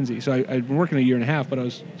from McKinsey. So I'd been working a year and a half, but I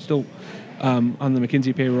was still on the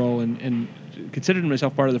McKinsey payroll and considered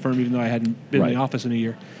myself part of the firm, even though I hadn't been in the office in a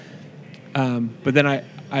year. But then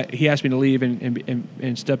he asked me to leave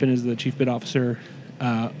and step in as the chief bid officer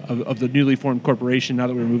of the newly formed corporation now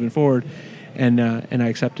that we were moving forward, and I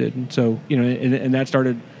accepted. And so and that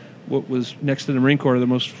started what was next to the Marine Corps the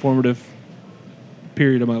most formative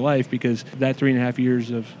period of my life, because that 3.5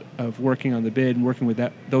 years of working on the bid and working with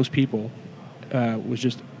those people was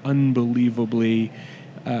just unbelievably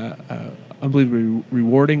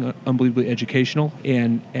rewarding, unbelievably educational,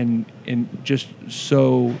 and just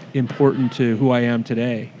so important to who I am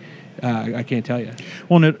today. I can't tell you.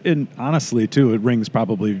 Well, and honestly, too, it rings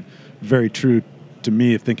probably very true to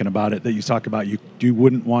me of thinking about it, that you talk about you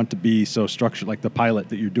wouldn't want to be so structured like the pilot,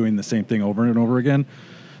 that you're doing the same thing over and over again,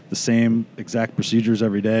 the same exact procedures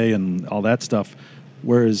every day and all that stuff.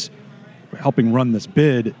 Whereas helping run this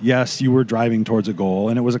bid, yes, you were driving towards a goal,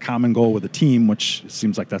 and it was a common goal with a team, which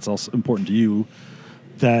seems like that's also important to you.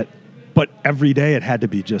 But every day it had to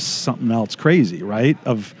be just something else crazy, right?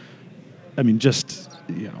 Not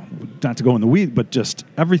to go in the weeds, but just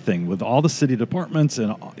everything with all the city departments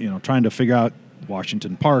and trying to figure out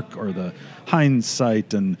Washington Park or the Heinz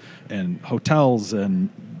site and hotels and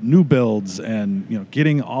new builds and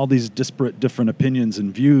getting all these disparate different opinions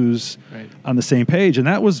and views on the same page. And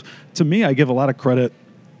that was, to me, I give a lot of credit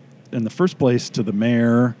in the first place to the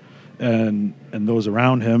mayor and those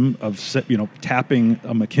around him of tapping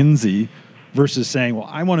a McKinsey versus saying, well,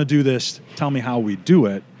 I want to do this, tell me how we do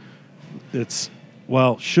it. It's,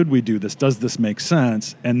 well, should we do this? Does this make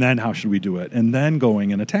sense? And then how should we do it? And then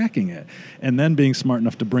going and attacking it. And then being smart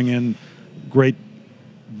enough to bring in great,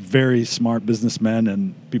 very smart businessmen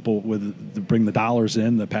and people to bring the dollars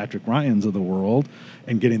in, the Patrick Ryans of the world,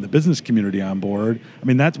 and getting the business community on board. I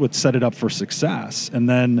mean, that's what set it up for success. And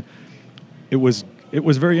then it was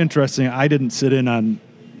very interesting. I didn't sit in on,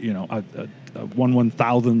 a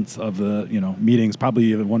 1/1000th of the meetings, probably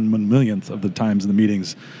even 1/1,000,000th of the times in the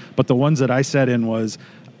meetings, but the ones that I sat in was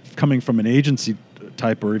coming from an agency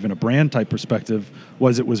type or even a brand type perspective.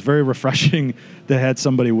 It was very refreshing that had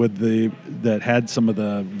somebody that had some of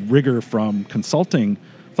the rigor from consulting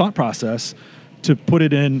thought process to put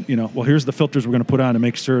it in, well, here's the filters we're going to put on to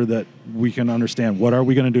make sure that we can understand what are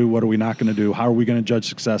we going to do, what are we not going to do, how are we going to judge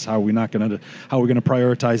success, how are we going to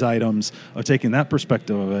prioritize items, taking that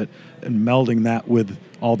perspective of it and melding that with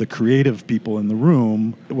all the creative people in the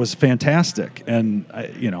room was fantastic. And,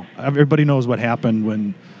 everybody knows what happened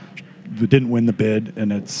when we didn't win the bid,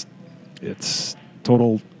 and it's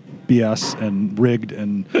total BS and rigged,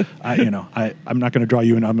 and I'm not going to draw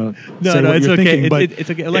you in. I'm going to say what you're thinking, but it's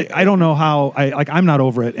okay. I don't know how. I'm not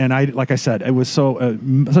over it, and like I said, it was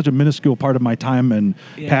such a minuscule part of my time and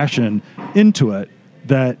passion into it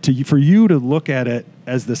that for you to look at it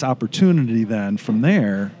as this opportunity then from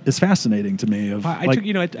there is fascinating to me.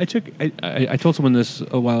 I told someone this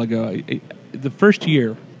a while ago. The first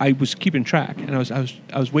year I was keeping track, and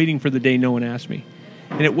I was waiting for the day no one asked me,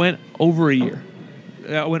 and it went over a year.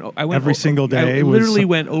 I went every single day. I literally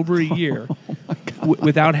went over a year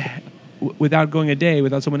without going a day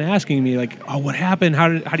without someone asking me, like, "Oh, what happened? How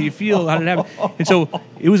do you feel? How did it happen?" And so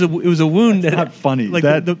it was a wound that not funny. Like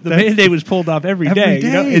the Band-Aid was pulled off every day.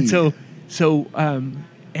 And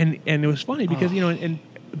and it was funny because and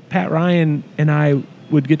Pat Ryan and I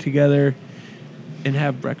would get together and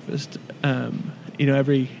have breakfast,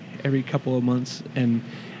 every couple of months and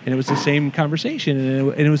it was the same conversation,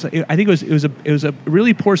 and it was. I think it was a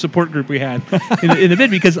really poor support group we had in the bid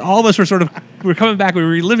because all of us were coming back. We were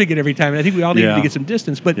reliving it every time, and I think we all needed to get some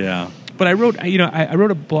distance. But I wrote I wrote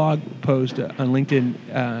a blog post on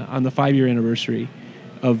LinkedIn on the 5-year anniversary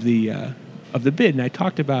of the bid, and I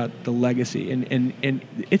talked about the legacy, and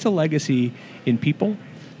it's a legacy in people,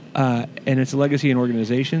 and it's a legacy in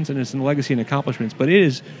organizations, and it's a legacy in accomplishments. But it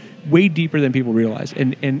is way deeper than people realize,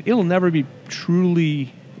 and it'll never be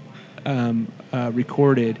truly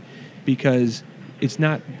recorded because it's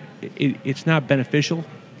not beneficial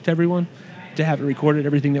to everyone to have it recorded,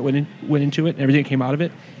 everything that went into it and everything that came out of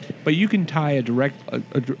it. But you can tie a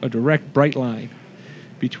direct bright line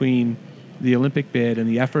between the Olympic bid and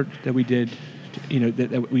the effort that we did,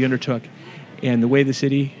 that we undertook, and the way the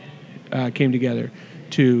city came together,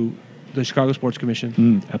 to the Chicago Sports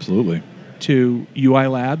Commission. Absolutely. To UI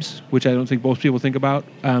Labs, which I don't think most people think about,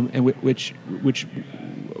 and which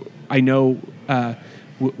I know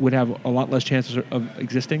would have a lot less chances of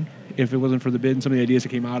existing if it wasn't for the bid and some of the ideas that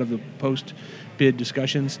came out of the post-bid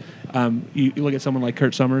discussions. You look at someone like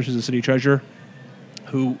Kurt Summers, who's the city treasurer,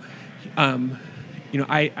 who,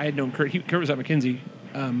 I had known Kurt. Kurt was at McKinsey,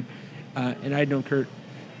 and I had known Kurt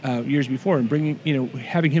years before, and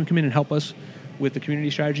having him come in and help us with the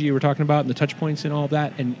community strategy you were talking about and the touch points and all of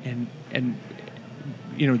that, and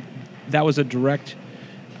that was a direct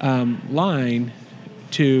line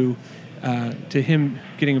to him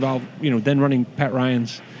getting involved, then running Pat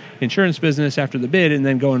Ryan's insurance business after the bid, and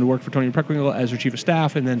then going to work for Tony Preckwinkle as her chief of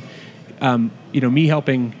staff, and then me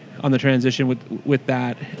helping on the transition with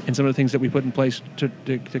that, and some of the things that we put in place to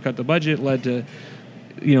cut the budget led to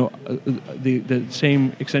the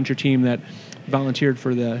same Accenture team that volunteered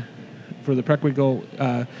for the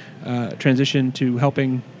Preckwinkle transition to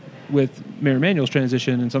helping with Mayor Emanuel's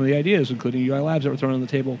transition and some of the ideas, including UI Labs that were thrown on the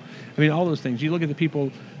table. I mean, all those things. You look at the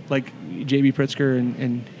people like J.B. Pritzker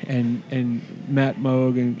and Matt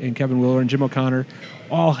Moog and Kevin Willer and Jim O'Connor,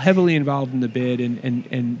 all heavily involved in the bid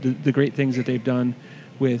and the great things that they've done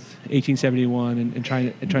with 1871 and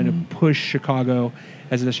trying to push Chicago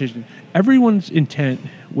as a destination. Everyone's intent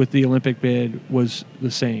with the Olympic bid was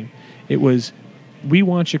the same. It was, we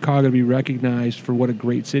want Chicago to be recognized for what a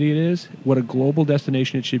great city it is, what a global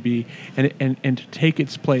destination it should be, and to take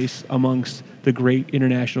its place amongst the great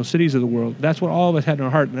international cities of the world. That's what all of us had in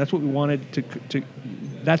our heart, and that's what we wanted to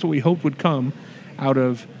that's what we hoped would come out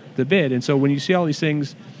of the bid. And so when you see all these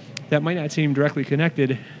things that might not seem directly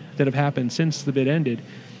connected that have happened since the bid ended,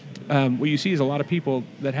 what you see is a lot of people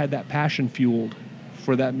that had that passion fueled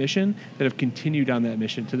for that mission that have continued on that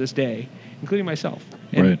mission to this day, including myself.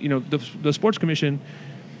 And the Sports Commission,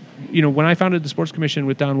 when I founded the Sports Commission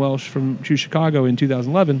with Don Welsh from Choose Chicago in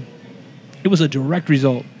 2011, it was a direct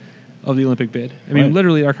result of the Olympic bid. I mean,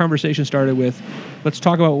 literally, our conversation started with, let's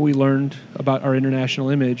talk about what we learned about our international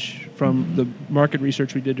image from the market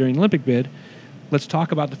research we did during the Olympic bid. Let's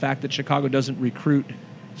talk about the fact that Chicago doesn't recruit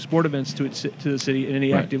sport events to the city in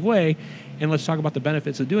any active way, and let's talk about the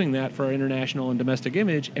benefits of doing that for our international and domestic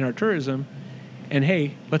image and our tourism. And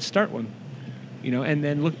hey, let's start one. And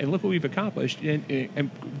then look what we've accomplished. And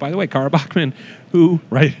by the way, Cara Bachman, who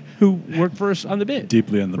worked for us on the bid,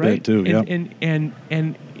 deeply on the bid too.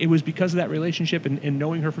 And it was because of that relationship and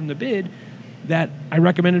knowing her from the bid that I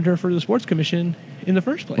recommended her for the sports commission in the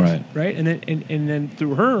first place, right? And then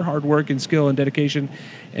through her hard work and skill and dedication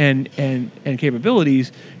and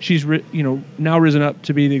capabilities, she's now risen up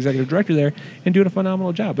to be the executive director there and doing a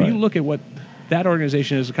phenomenal job. But you look at what that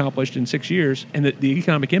organization has accomplished in 6 years and the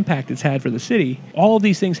economic impact it's had for the city. All of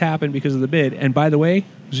these things happened because of the bid. And by the way,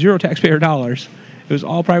 0 taxpayer dollars. It was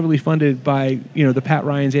all privately funded by the Pat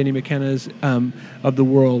Ryans, Andy McKenna's of the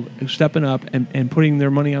world, stepping up and putting their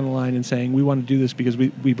money on the line and saying, we want to do this because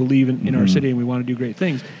we believe in our city and we want to do great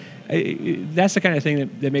things. That's the kind of thing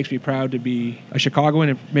that makes me proud to be a Chicagoan.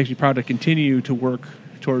 It makes me proud to continue to work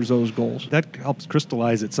towards those goals. That helps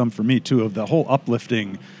crystallize it some for me, too, of the whole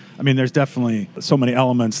uplifting. I mean, there's definitely so many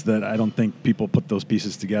elements that I don't think people put those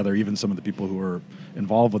pieces together, even some of the people who are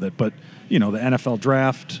involved with it. But, the NFL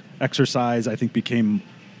draft exercise, I think, became,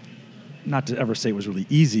 not to ever say it was really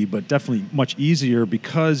easy, but definitely much easier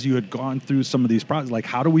because you had gone through some of these projects. Like,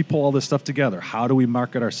 how do we pull all this stuff together? How do we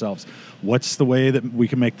market ourselves? What's the way that we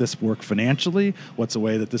can make this work financially? What's the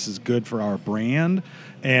way that this is good for our brand?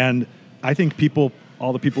 And I think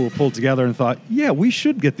all the people who pulled together and thought, yeah, we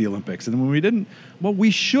should get the Olympics. And when we didn't, well,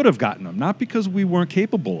 we should have gotten them. Not because we weren't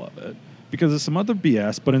capable of it, because of some other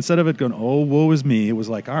BS, but instead of it going, oh, woe is me, it was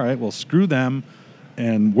like, all right, well, screw them,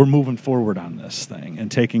 and we're moving forward on this thing and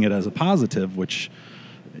taking it as a positive, which,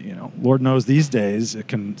 Lord knows these days it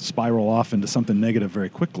can spiral off into something negative very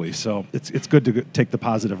quickly. So it's good to take the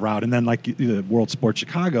positive route. And then like the World Sports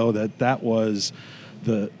Chicago, that was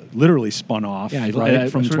literally spun off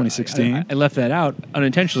from 2016. I left that out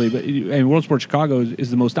unintentionally, but World Sports Chicago is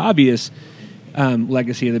the most obvious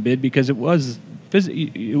legacy of the bid because it was the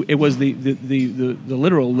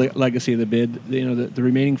literal legacy of the bid. The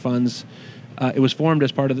remaining funds. It was formed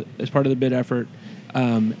as part of the bid effort,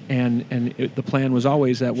 and the plan was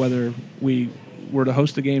always that whether we were to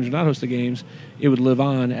host the games or not host the games, it would live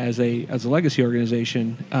on as a legacy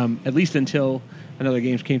organization, at least until another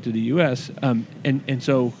games came to the U.S. And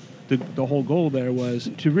so the whole goal there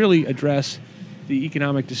was to really address the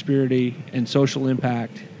economic disparity and social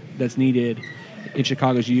impact that's needed in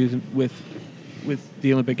Chicago's youth with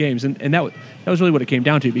the Olympic Games, and that was really what it came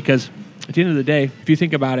down to. Because at the end of the day, if you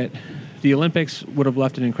think about it, the Olympics would have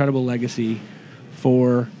left an incredible legacy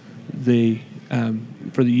for the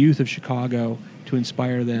youth of Chicago to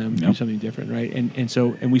inspire them to do something different, right?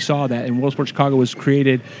 And we saw that, and World Sports Chicago was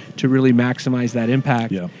created to really maximize that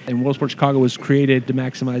impact. Yeah. And World Sports Chicago was created to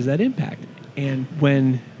maximize that impact. And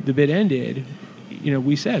when the bid ended,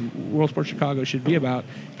 we said World Sports Chicago should be about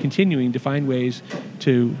continuing to find ways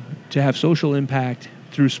to have social impact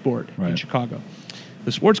through sport in Chicago.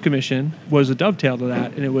 The Sports Commission was a dovetail to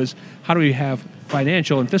that, and it was how do we have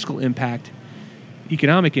financial and fiscal impact,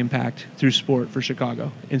 economic impact through sport for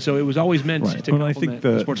Chicago. And so it was always meant to complement I think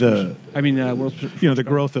the Sports Commission. World the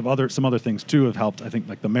growth of some other things too have helped. I think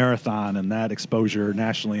like the marathon and that exposure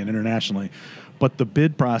nationally and internationally. But the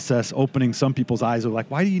bid process opening some people's eyes are like,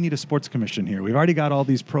 why do you need a sports commission here? We've already got all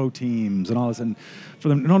these pro teams and all this. And for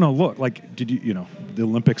them, no, look, like, did you, the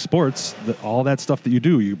Olympic sports, all that stuff that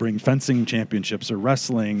you bring fencing championships or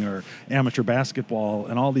wrestling or amateur basketball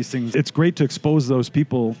and all these things. It's great to expose those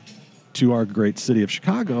people to our great city of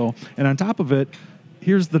Chicago. And on top of it,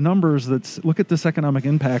 here's the numbers. Look at this economic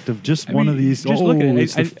impact of one of these. Look at it.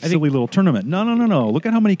 It's a silly little tournament. No. Look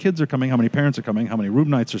at how many kids are coming, how many parents are coming, how many room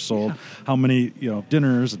nights are sold, how many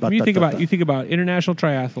dinners. You think about international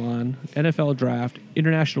triathlon, NFL draft,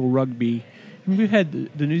 international rugby. We've had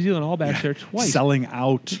the New Zealand All Blacks there twice, selling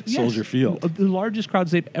out Soldier Field, the largest crowds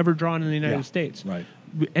they've ever drawn in the United States. Right.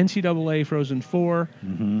 NCAA Frozen Four,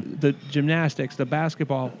 the gymnastics, the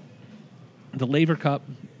basketball, the Laver Cup.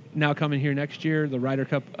 Now coming here next year, the Ryder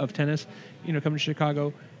Cup of tennis, coming to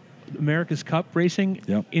Chicago, America's Cup racing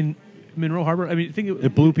in Monroe Harbor. I mean,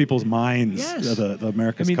 it blew people's minds. Yes. The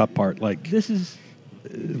America's Cup part. Like this is,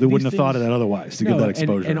 they wouldn't have thought of that otherwise to get that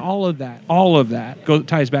exposure. And all of that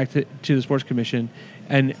ties back to the Sports Commission,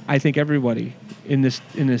 and I think everybody in this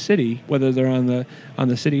city, whether they're on the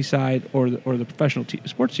city side or the professional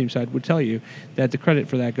sports team side, would tell you that the credit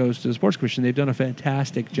for that goes to the Sports Commission. They've done a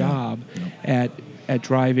fantastic job at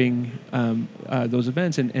driving those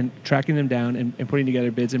events and tracking them down and putting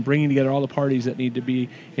together bids and bringing together all the parties that need to be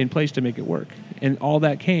in place to make it work. And all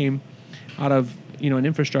that came out of an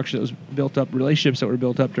infrastructure that was built up, relationships that were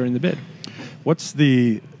built up during the bid. What's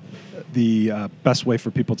the best way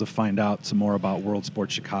for people to find out some more about World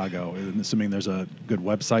Sports Chicago? I'm assuming there's a good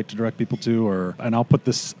website to direct people to, and I'll put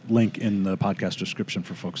this link in the podcast description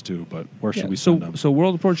for folks too, but where should we send them? So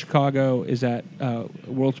World Sports Chicago is at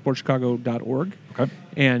worldsportschicago.org. Okay.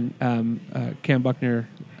 And Cam Buckner,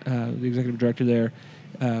 the executive director there,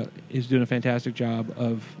 is doing a fantastic job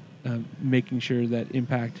of making sure that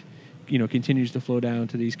impact, continues to flow down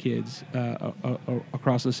to these kids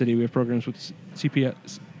across the city. We have programs with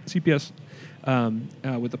CPS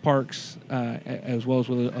with the parks, as well as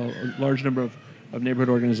with a large number of neighborhood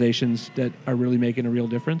organizations that are really making a real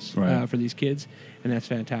difference Right. for these kids, and that's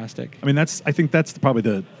fantastic. I mean, I think that's probably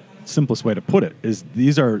the simplest way to put it. Is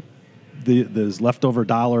these are those leftover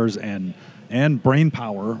dollars and brain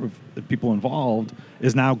power of the people involved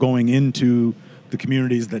is now going into the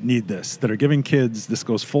communities that need this, that are giving kids. This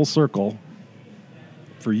goes full circle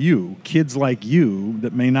for you, kids like you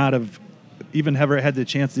that may not have even ever had the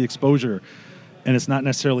chance, the exposure, and it's not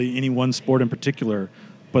necessarily any one sport in particular,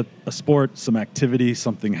 but a sport, some activity,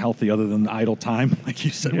 something healthy other than idle time, like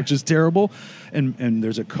you said, which is terrible. And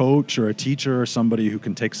there's a coach or a teacher or somebody who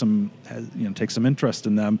can take some interest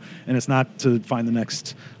in them. And it's not to find the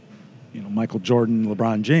next, Michael Jordan,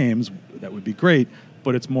 LeBron James. That would be great,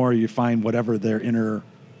 but it's more you find whatever their inner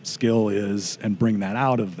skill is and bring that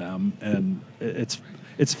out of them. And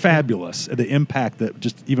it's fabulous, the impact that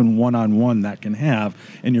just even one-on-one that can have,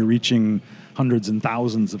 and you're reaching hundreds and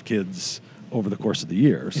thousands of kids over the course of the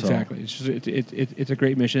year. So. Exactly. It's a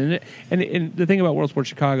great mission. And the thing about World Sports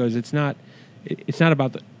Chicago is it's not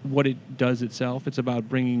about what it does itself. It's about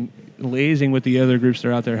liaising with the other groups that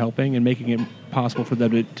are out there helping and making it possible for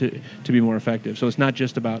them to be more effective. So it's not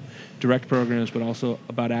just about direct programs, but also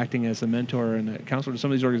about acting as a mentor and a counselor to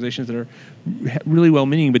some of these organizations that are really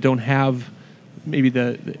well-meaning but don't have maybe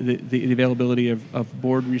the availability of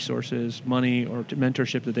board resources, money, or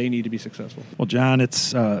mentorship that they need to be successful. Well, John,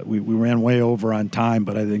 it's we ran way over on time,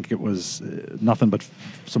 but I think it was nothing but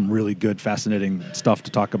some really good, fascinating stuff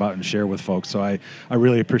to talk about and share with folks. So I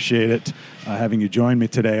really appreciate it having you join me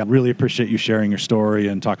today. I really appreciate you sharing your story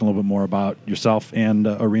and talking a little bit more about yourself and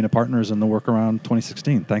Arena Partners and the work around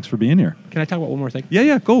 2016. Thanks for being here. Can I talk about one more thing?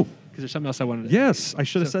 Yeah, go. Because there's something else I wanted to Yes, I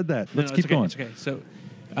should have said that. Let's keep going. It's okay. So,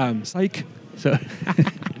 Psych.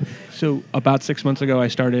 So about 6 months ago, I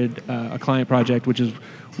started a client project, which has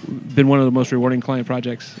been one of the most rewarding client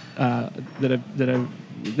projects that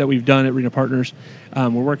we've done at Arena Partners. We're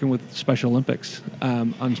working with Special Olympics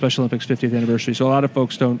on Special Olympics 50th anniversary. So a lot of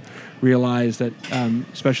folks don't realize that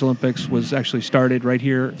Special Olympics was actually started right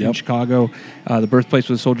here in Chicago. The birthplace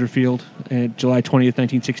was Soldier Field, July 20th,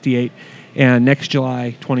 1968. And next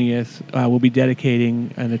July 20th, we'll be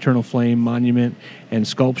dedicating an Eternal Flame monument and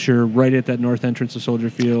sculpture right at that north entrance of Soldier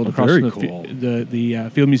Field. Across very the cool. The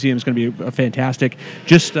Field Museum is going to be fantastic.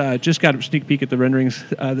 Just got a sneak peek at the renderings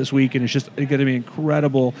this week, and it's just going to be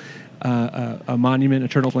incredible. A monument,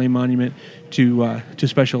 Eternal Flame monument to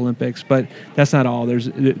Special Olympics. But that's not all.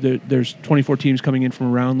 There's 24 teams coming in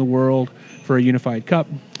from around the world for a unified cup.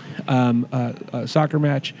 A soccer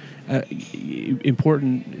match,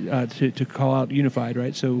 important to call out unified,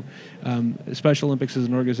 right? So Special Olympics is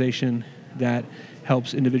an organization that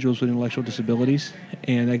helps individuals with intellectual disabilities,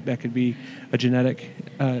 and that could be a genetic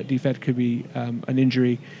defect, could be an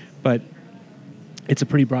injury, but it's a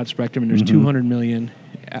pretty broad spectrum, and there's 200 million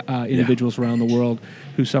individuals around the world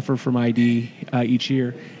who suffer from ID each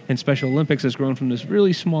year. And Special Olympics has grown from this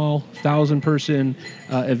really small 1,000-person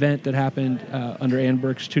event that happened under Ann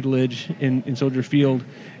Burke's tutelage in Soldier Field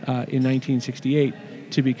in 1968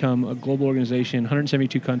 to become a global organization,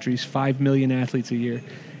 172 countries, 5 million athletes a year.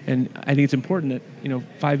 And I think it's important that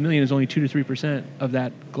 5 million is only 2 to 3% of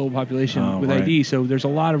that global population with right. ID. So there's a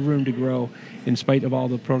lot of room to grow in spite of all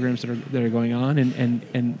the programs that are going on. And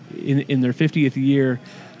in their 50th year,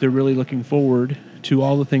 they're really looking forward to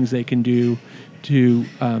all the things they can do to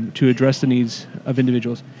address the needs of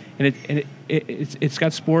individuals. And it's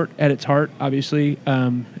got sport at its heart, obviously,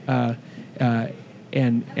 and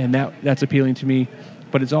that's appealing to me.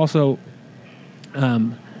 But it's also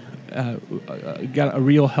got a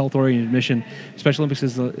real health-oriented mission. Special Olympics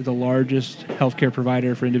is the largest healthcare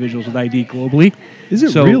provider for individuals with ID globally. Is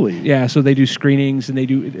it really? Yeah. So they do screenings, and they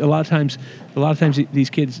do a lot of times these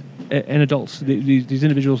kids and adults, these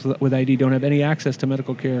individuals with ID don't have any access to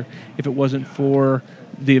medical care if it wasn't for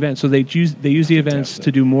the event. So they use the events to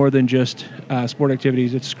do more than just sport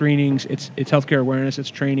activities. It's screenings, it's healthcare awareness, it's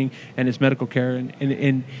training, and it's medical care,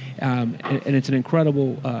 and it's an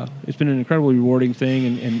incredible. It's been an incredibly rewarding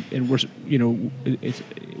thing, and we're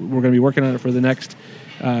going to be working on it for the next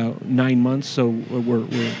 9 months. So we're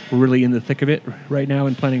really in the thick of it right now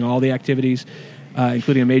and planning all the activities.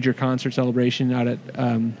 Including a major concert celebration out at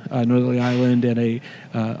Northerly Island and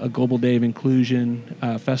a Global Day of Inclusion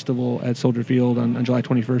festival at Soldier Field on July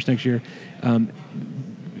 21st next year.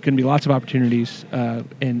 going to be lots of opportunities, and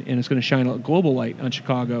it's going to shine a global light on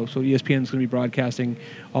Chicago. So ESPN is going to be broadcasting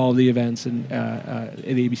all the events and the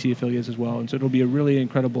ABC affiliates as well. And so it'll be a really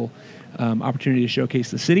incredible opportunity to showcase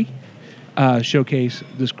the city, showcase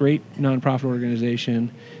this great nonprofit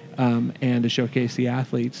organization, and to showcase the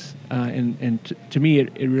athletes. And to me,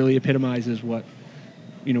 it really epitomizes what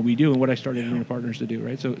we do and what I started Arena Partners to do.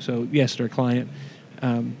 Right. So yes, they're a client,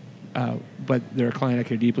 but they're a client I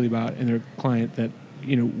care deeply about, and they're a client that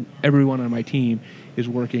everyone on my team is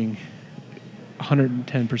working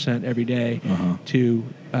 110% every day to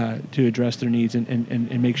address their needs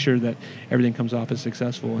and make sure that everything comes off as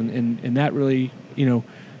successful. And that really,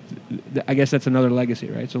 I guess that's another legacy,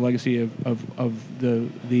 right? It's a legacy of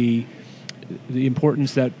the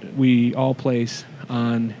importance that we all place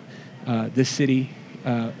on this city,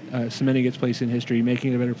 cementing its place in history,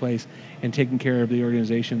 making it a better place, and taking care of the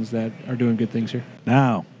organizations that are doing good things here.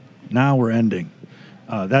 Now we're ending.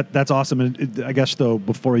 That's awesome. And I guess, though,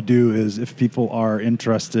 before we do, is if people are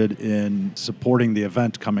interested in supporting the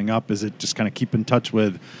event coming up, is it just kind of keep in touch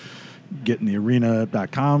with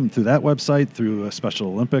gettinthearena.com through that website, through a Special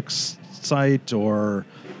Olympics site, or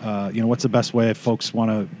what's the best way if folks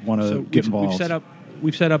want to get involved?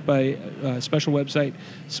 We've set up a special website,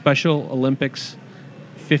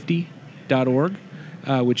 specialolympics50.org.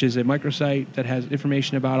 Which is a microsite that has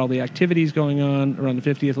information about all the activities going on around the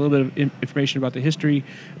 50th, a little bit of information about the history,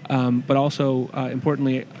 but also,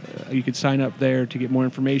 importantly, you could sign up there to get more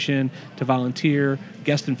information, to volunteer,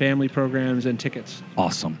 guest and family programs, and tickets.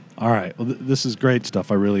 Awesome. All right. Well, this is great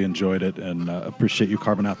stuff. I really enjoyed it, and appreciate you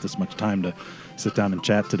carving out this much time to sit down and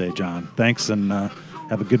chat today, John. Thanks, and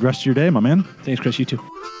have a good rest of your day, my man. Thanks, Chris. You too.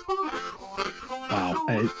 Wow.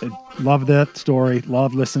 I love that story.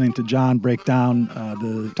 Love listening to John break down,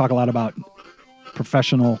 talk a lot about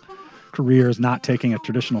professional careers not taking a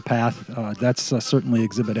traditional path. That's certainly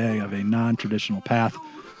Exhibit A of a non-traditional path.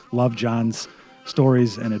 Love John's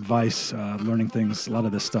stories and advice, learning things, a lot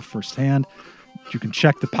of this stuff firsthand. You can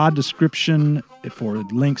check the pod description for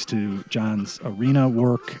links to John's Arena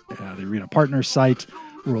work, the Arena Partners site,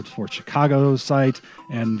 World Sports Chicago site,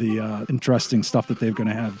 and the interesting stuff that they're going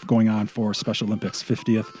to have going on for Special Olympics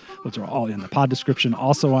 50th. Those are all in the pod description.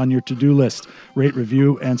 Also on your to-do list, rate,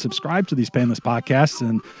 review, and subscribe to these Painless podcasts,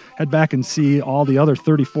 and head back and see all the other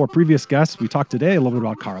 34 previous guests. We talked today a little bit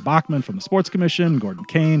about Kara Bachman from the Sports Commission, Gordon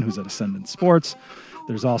Kane, who's at Ascendant Sports.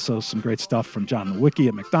 There's also some great stuff from John Lewicki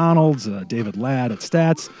at McDonald's, David Ladd at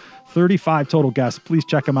Stats. 35 total guests. Please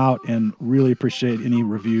check them out, and really appreciate any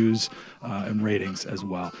reviews and ratings as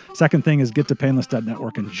well. Second thing is get to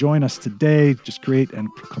painless.network and join us today. Just create and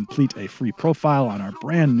complete a free profile on our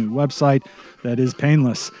brand new website that is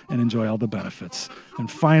Painless, and enjoy all the benefits. And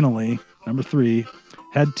finally, number 3,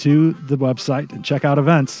 head to the website and check out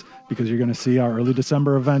events, because you're going to see our early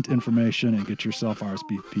December event information and get yourself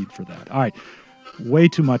RSVP'd for that. All right. Way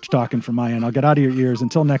too much talking from my end. I'll get out of your ears.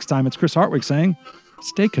 Until next time, it's Chris Hartwig saying,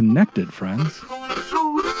 stay connected, friends.